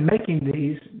started making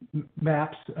these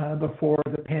maps before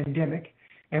the pandemic,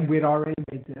 and we'd already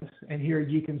made this. And here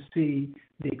you can see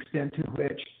the extent to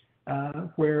which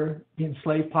where the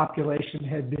enslaved population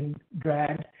had been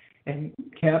dragged and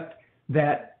kept,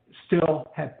 that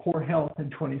still had poor health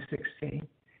in 2016.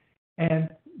 And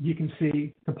you can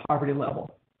see the poverty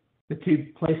level. The two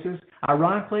places,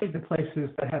 ironically, the places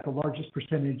that have the largest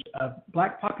percentage of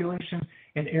Black population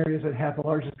and areas that have the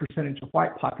largest percentage of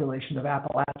white population of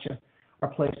Appalachia are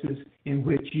places in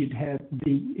which you'd have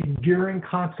the enduring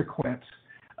consequence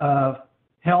of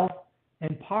health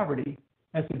and poverty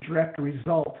as a direct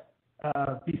result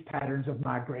of these patterns of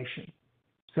migration.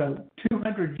 So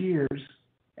 200 years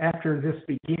after this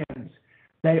begins,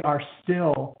 they are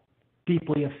still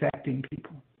deeply affecting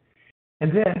people.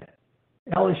 And then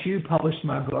LSU published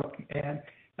my book, and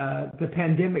the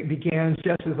pandemic began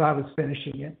just as I was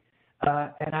finishing it.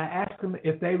 And I asked them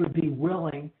if they would be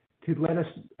willing to let us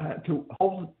to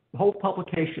hold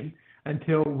publication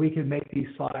until we could make these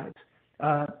slides.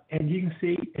 And you can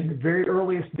see in the very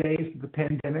earliest days of the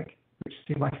pandemic, which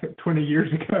seemed like 20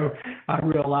 years ago, I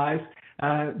realized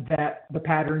that the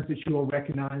patterns that you will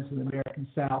recognize in the American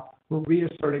South were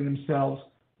reasserting themselves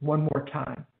one more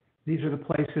time. These are the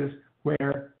places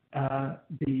where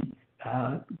the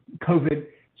COVID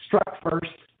struck first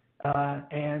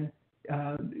and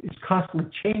is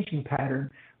constantly changing pattern,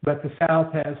 but the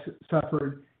South has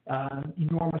suffered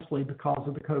enormously because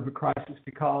of the COVID crisis,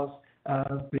 because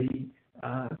of the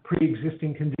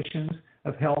pre-existing conditions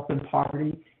of health and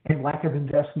poverty and lack of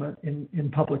investment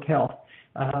in public health.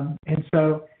 And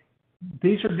so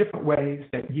these are different ways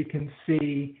that you can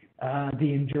see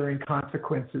the enduring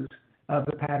consequences of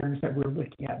the patterns that we're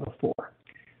looking at before.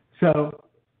 So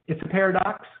it's a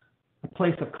paradox, a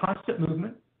place of constant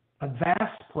movement, a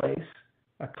vast place,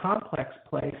 a complex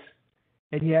place,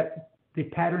 and yet the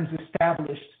patterns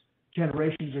established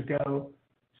generations ago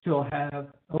still have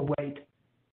a weight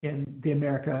in the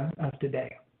America of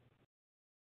today.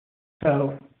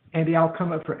 So, Andy, I'll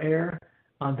come up for air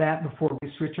on that before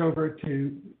we switch over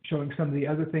to showing some of the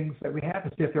other things that we have,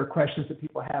 and see if there are questions that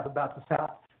people have about the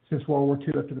South since World War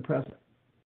II up to the present.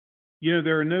 You know,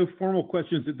 there are no formal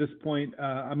questions at this point.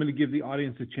 I'm going to give the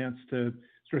audience a chance to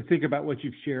sort of think about what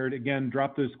you've shared. Again,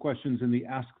 drop those questions in the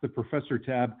Ask the Professor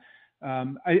tab.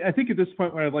 I think at this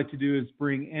point, what I'd like to do is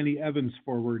bring Annie Evans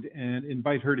forward and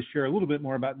invite her to share a little bit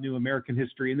more about New American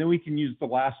history, and then we can use the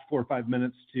last 4 or 5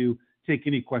 minutes to take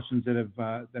any questions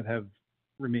that have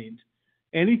remained.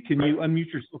 Annie, can you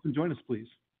unmute yourself and join us, please?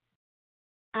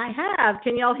 I have.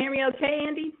 Can y'all hear me okay,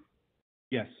 Andy?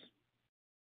 Yes.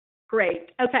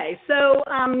 Great. Okay, so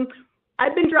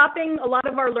I've been dropping a lot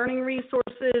of our learning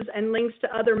resources and links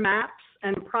to other maps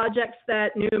and projects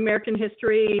that New American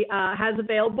History has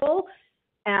available.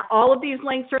 All of these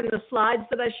links are in the slides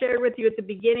that I shared with you at the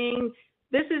beginning.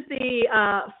 This is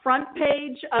the front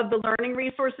page of the Learning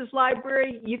Resources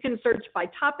Library. You can search by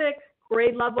topic,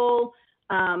 grade level,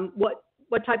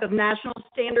 what type of national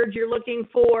standards you're looking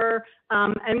for.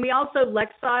 And we also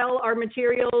Lexile our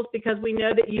materials because we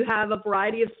know that you have a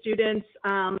variety of students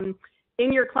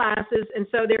in your classes, and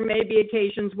so there may be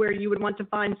occasions where you would want to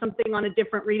find something on a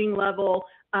different reading level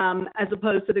as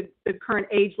opposed to the current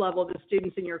age level of the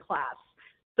students in your class.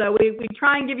 So we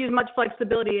try and give you as much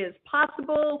flexibility as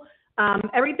possible.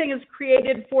 Everything is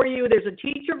created for you. There's a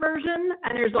teacher version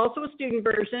and there's also a student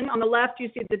version. On the left, you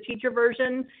see the teacher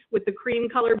version with the cream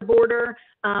colored border.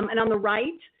 And on the right,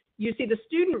 you see the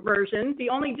student version. The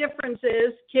only difference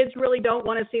is kids really don't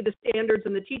want to see the standards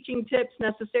and the teaching tips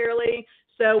necessarily.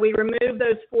 So we remove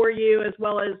those for you, as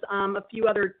well as a few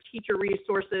other teacher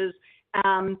resources.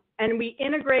 And we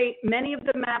integrate many of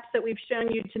the maps that we've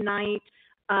shown you tonight,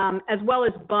 as well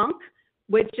as Bunk,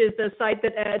 which is the site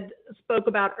that Ed spoke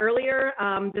about earlier,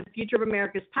 the Future of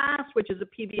America's Past, which is a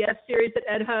PBS series that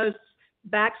Ed hosts,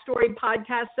 backstory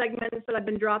podcast segments that I've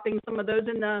been dropping some of those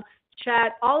in the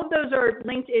chat. All of those are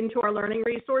linked into our learning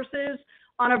resources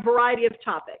on a variety of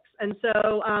topics. And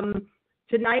so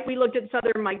tonight we looked at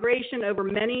Southern migration over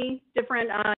many different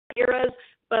eras,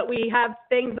 but we have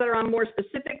things that are on more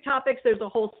specific topics. There's a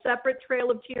whole separate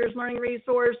Trail of Tears learning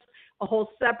resource, a whole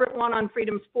separate one on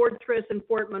Freedom's Fortress and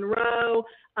Fort Monroe.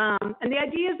 And the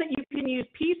idea is that you can use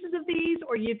pieces of these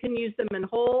or you can use them in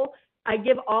whole. I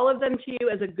give all of them to you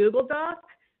as a Google Doc.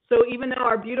 So even though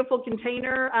our beautiful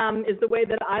container is the way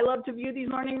that I love to view these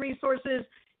learning resources,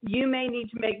 you may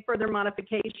need to make further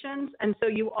modifications. And so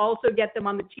you also get them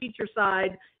on the teacher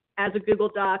side as a Google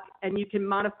Doc, and you can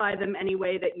modify them any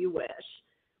way that you wish.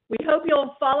 We hope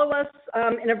you'll follow us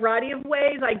in a variety of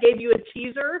ways. I gave you a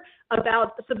teaser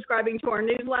about subscribing to our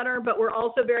newsletter, but we're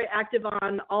also very active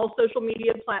on all social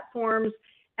media platforms.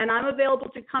 And I'm available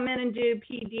to come in and do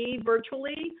PD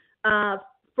virtually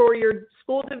for your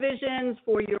school divisions,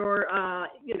 for your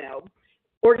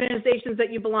organizations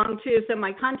that you belong to. So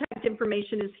my contact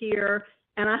information is here.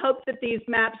 And I hope that these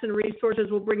maps and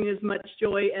resources will bring you as much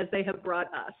joy as they have brought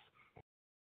us.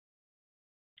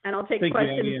 And I'll take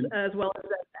questions as well as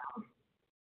that now.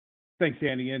 Thanks,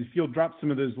 Annie. And if you'll drop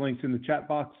some of those links in the chat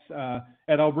box,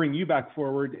 Ed, I'll bring you back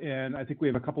forward. And I think we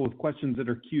have a couple of questions that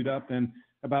are queued up and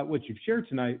about what you've shared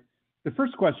tonight. The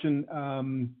first question,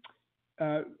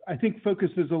 I think,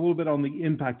 focuses a little bit on the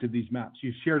impact of these maps.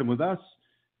 You've shared them with us.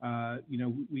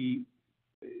 We,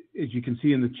 as you can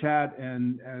see in the chat,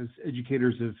 and as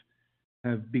educators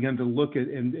have begun to look at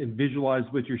and visualize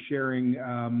what you're sharing,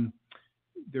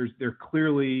 they're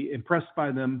clearly impressed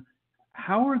by them.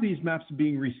 How are these maps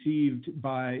being received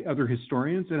by other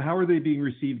historians, and how are they being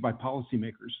received by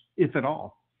policymakers, if at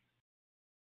all?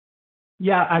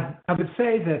 Yeah, I would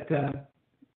say that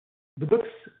the book's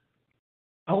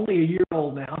only a year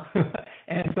old now,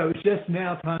 and so it's just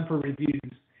now time for reviews.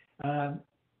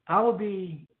 I will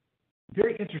be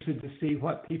very interested to see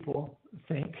what people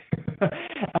think.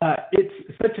 It's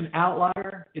such an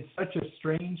outlier. It's such a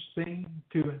strange thing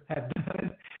to have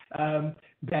done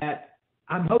that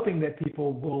I'm hoping that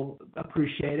people will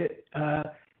appreciate it.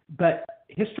 But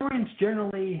historians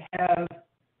generally have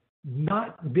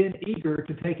not been eager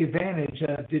to take advantage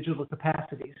of digital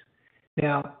capacities.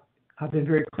 Now, I've been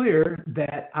very clear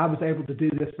that I was able to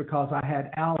do this because I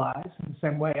had allies. In the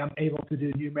same way, I'm able to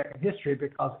do New American History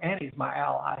because Annie's my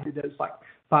ally, who does like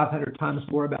 500 times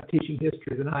more about teaching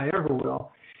history than I ever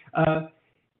will.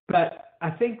 But I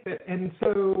think that, and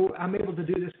so I'm able to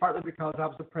do this partly because I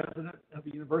was the president of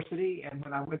the university, and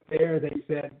when I went there, they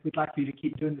said, "We'd like you to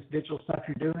keep doing this digital stuff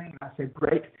you're doing." And I said,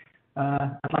 "Great.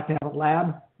 I'd like to have a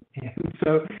lab." And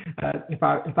so if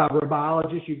I were a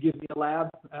biologist, you'd give me a lab.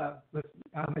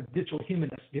 I'm a digital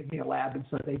humanist, give me a lab, and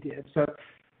so they did. So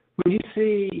when you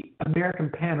see American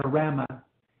Panorama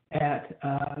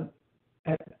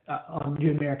on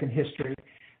New American History,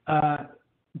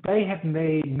 they have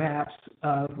made maps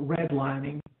of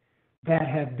redlining that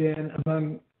have been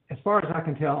among, as far as I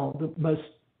can tell, the most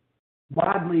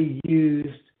widely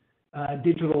used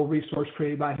digital resource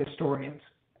created by historians.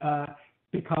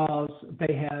 Because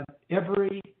they have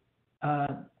every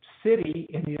city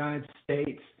in the United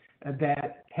States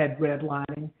that had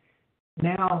redlining.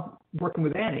 Now, working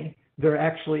with Annie, they're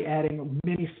actually adding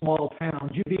many small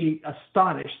towns. You'd be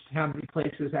astonished how many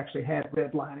places actually had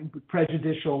redlining with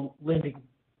prejudicial lending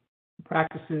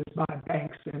practices by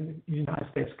banks and the United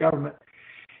States government.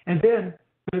 And then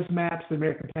those maps, the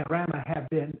American Panorama, have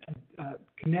been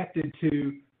connected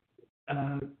to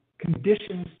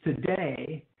conditions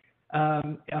today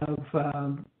of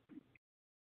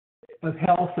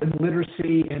health and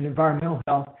literacy and environmental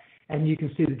health, and you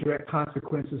can see the direct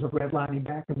consequences of redlining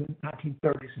back in the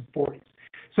 1930s and 40s.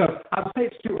 So I would say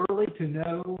it's too early to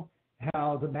know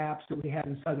how the maps that we have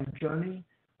in Southern Journey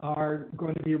are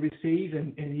going to be received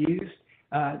and used.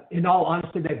 In all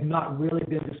honesty, they've not really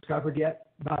been discovered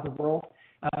yet by the world,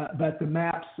 but the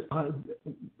maps of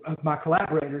my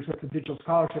collaborators at the Digital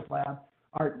Scholarship Lab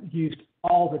are used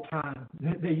all the time.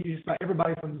 They're used by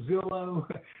everybody from Zillow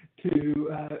to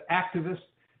activists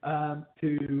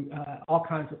to all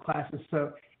kinds of classes.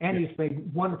 So Annie's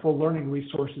made wonderful learning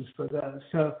resources for those.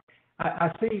 So I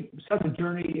see Southern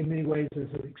Journey in many ways as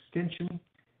an extension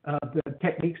of the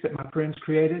techniques that my friends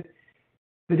created.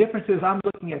 The difference is I'm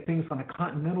looking at things on a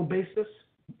continental basis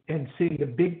and seeing the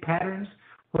big patterns,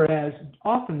 whereas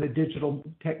often the digital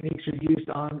techniques are used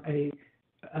on a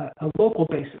local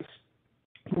basis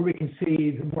where we can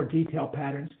see the more detailed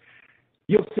patterns.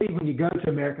 You'll see when you go to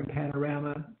American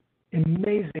Panorama,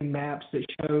 amazing maps that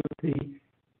show the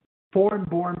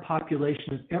foreign-born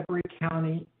population of every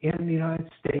county in the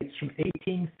United States from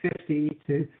 1850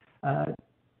 to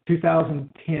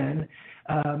 2010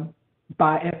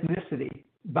 by ethnicity,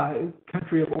 by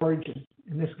country of origin.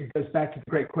 And this goes back to the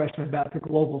great question about the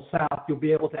global South. You'll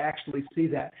be able to actually see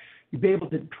that. You'll be able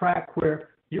to track where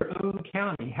your own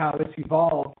county, how it's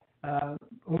evolved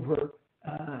over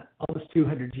almost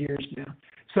 200 years now.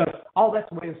 So all that's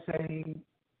a way of saying,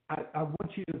 I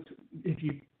want you to, if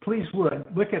you please would,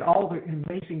 look at all the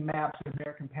amazing maps of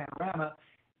American Panorama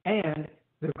and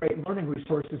the great learning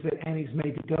resources that Annie's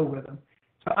made to go with them.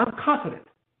 So I'm confident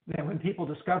that when people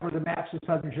discover the maps of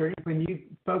Southern Journey, when you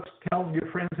folks tell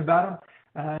your friends about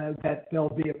them, that there'll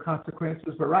be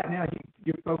consequences. But right now,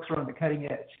 you folks are on the cutting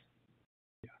edge.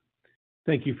 Yeah.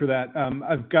 Thank you for that.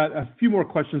 I've got a few more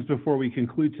questions before we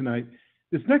conclude tonight.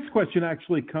 This next question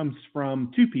actually comes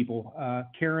from two people,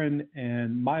 Karen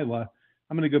and Mila.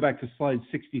 I'm going to go back to slide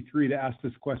 63 to ask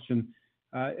this question.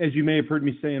 As you may have heard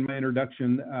me say in my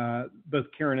introduction, both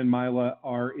Karen and Mila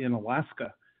are in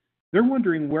Alaska. They're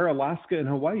wondering where Alaska and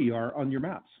Hawaii are on your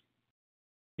maps.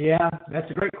 Yeah,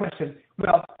 that's a great question.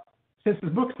 Well, since the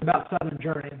book's about Southern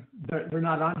Journey, they're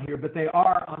not on here, but they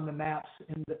are on the maps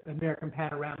in the American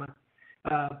Panorama.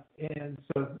 And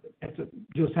so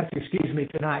you'll just have to excuse me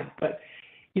tonight. But,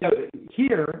 you know,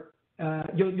 here,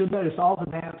 you'll notice all the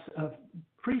maps of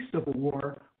pre-Civil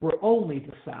War were only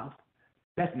the South.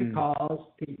 That's because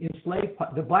the enslaved,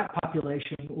 the black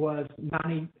population was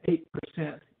 98%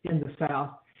 in the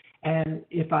South. And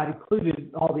if I'd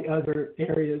included all the other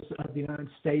areas of the United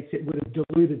States, it would have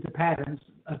diluted the patterns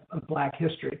of black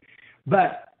history.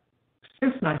 But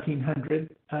since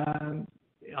 1900,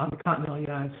 on the continental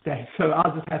United States, so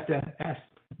I'll just have to ask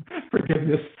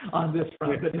forgiveness on this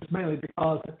front, but it's mainly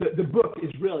because the book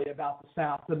is really about the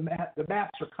South. The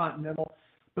maps are continental,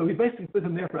 but we basically put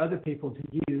them there for other people to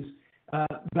use.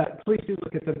 But please do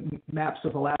look at the maps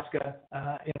of Alaska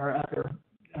in our other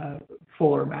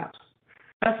fuller maps.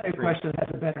 That's a question that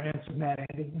has a better answer than that,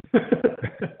 Andy.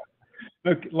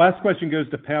 Okay, last question goes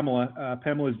to Pamela.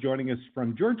 Pamela is joining us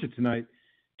from Georgia tonight.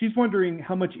 She's wondering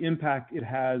how much impact it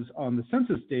has on the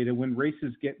census data when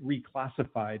races get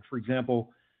reclassified. For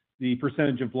example, the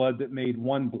percentage of blood that made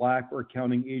one black or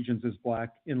counting Asians as black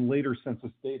in later census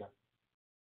data.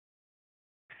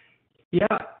 Yeah,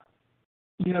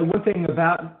 you know, one thing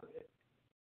about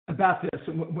this,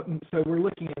 so we're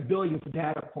looking at billions of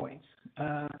data points.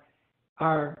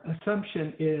 Our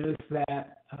assumption is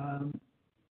that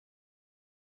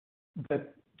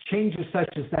changes such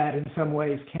as that in some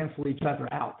ways cancel each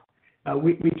other out.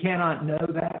 We cannot know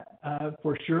that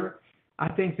for sure. I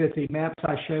think that the maps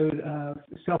I showed of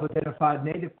self-identified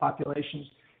Native populations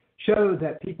show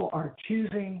that people are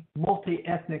choosing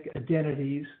multi-ethnic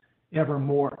identities ever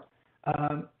more.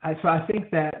 So I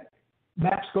think that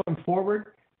maps going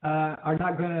forward are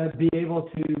not going to be able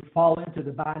to fall into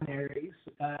the binaries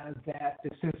that the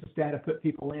census data put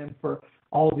people in for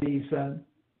all these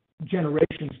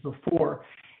generations before.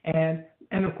 And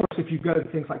of course, if you go to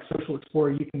things like Social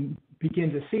Explorer, you can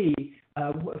begin to see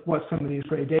what some of these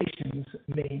gradations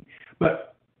mean.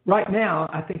 But right now,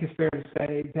 I think it's fair to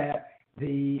say that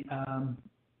the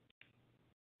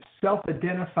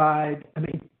self-identified, I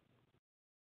mean,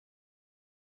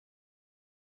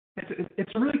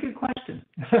 it's a really good question.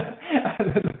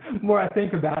 The more I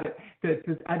think about it,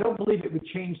 that I don't believe it would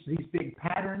change these big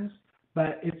patterns,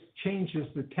 but it changes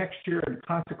the texture and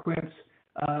consequence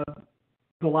of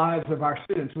the lives of our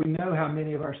students. We know how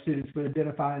many of our students would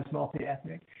identify as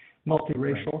multi-ethnic,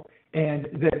 multiracial, and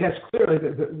that's clearly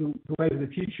the way of the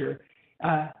future.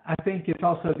 I think it's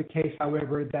also the case,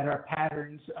 however, that our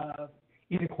patterns of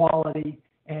inequality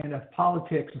and of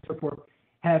politics and so forth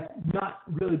have not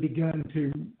really begun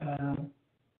to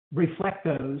reflect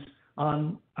those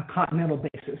on a continental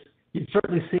basis. You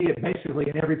certainly see it basically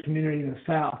in every community in the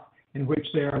South in which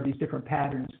there are these different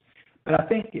patterns. But I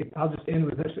think, I'll just end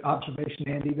with this observation,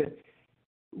 Andy, that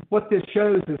what this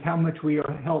shows is how much we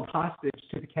are held hostage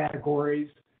to the categories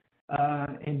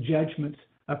and judgments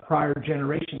of prior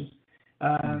generations.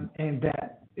 And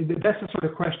that's the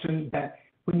sort of question that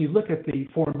when you look at the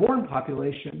foreign-born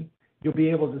population, you'll be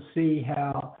able to see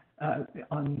how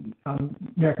on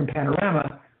American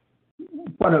Panorama,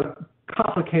 what a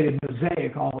complicated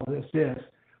mosaic all of this is.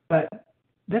 But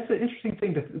that's an interesting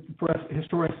thing for us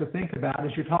historians to think about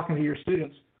as you're talking to your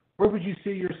students. Where would you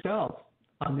see yourselves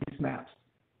on these maps.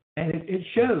 And it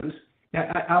shows,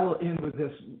 now I will end with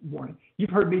this warning. You've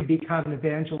heard me be kind of an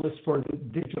evangelist for the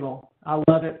digital. I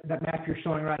love it. That map you're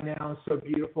showing right now is so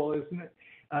beautiful, isn't it?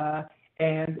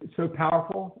 And so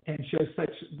powerful and shows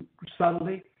such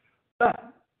subtlety.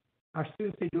 But our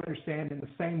students need to understand in the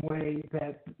same way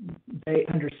that they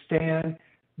understand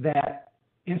that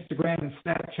Instagram and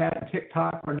Snapchat and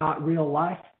TikTok are not real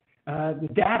life. The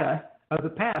data of the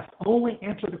past only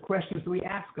answer the questions we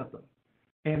ask of them.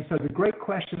 And so the great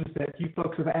questions that you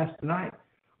folks have asked tonight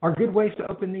are good ways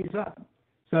to open these up.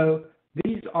 So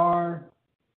these are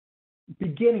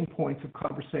beginning points of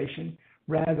conversation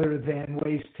rather than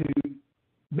ways to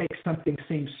make something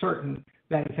seem certain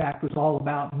that in fact was all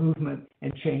about movement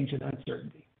and change and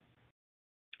uncertainty.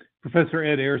 Professor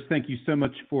Ed Ayers, thank you so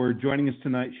much for joining us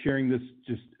tonight, sharing this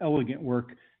just elegant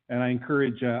work. And I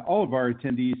encourage all of our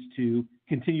attendees to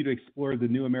continue to explore the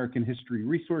New American History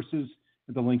resources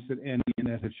at the links that Andy and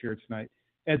Ed have shared tonight.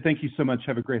 Ed, thank you so much.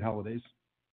 Have a great holidays.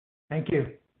 Thank you.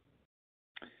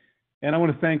 And I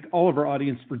want to thank all of our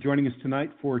audience for joining us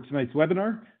tonight for tonight's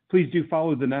webinar. Please do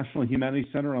follow the National Humanities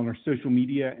Center on our social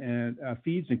media and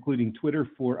feeds, including Twitter,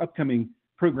 for upcoming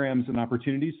programs and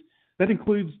opportunities. That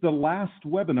includes the last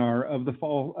webinar of the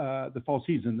fall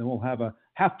season. Then we'll have a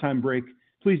halftime break.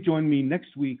 Please join me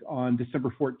next week on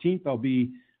December 14th. I'll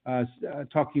be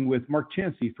talking with Mark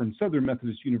Chansey from Southern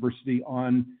Methodist University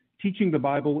on teaching the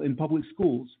Bible in public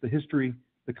schools, the history,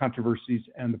 the controversies,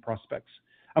 and the prospects.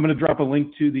 I'm going to drop a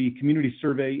link to the community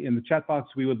survey in the chat box.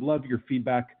 We would love your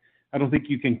feedback. I don't think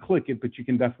you can click it, but you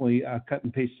can definitely cut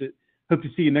and paste it. Hope to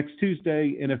see you next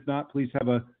Tuesday, and if not, please have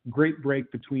a great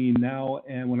break between now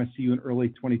and when I see you in early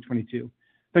 2022.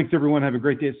 Thanks, everyone. Have a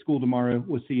great day at school tomorrow.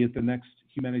 We'll see you at the next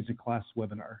Humanities in Class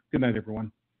webinar. Good night,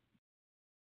 everyone.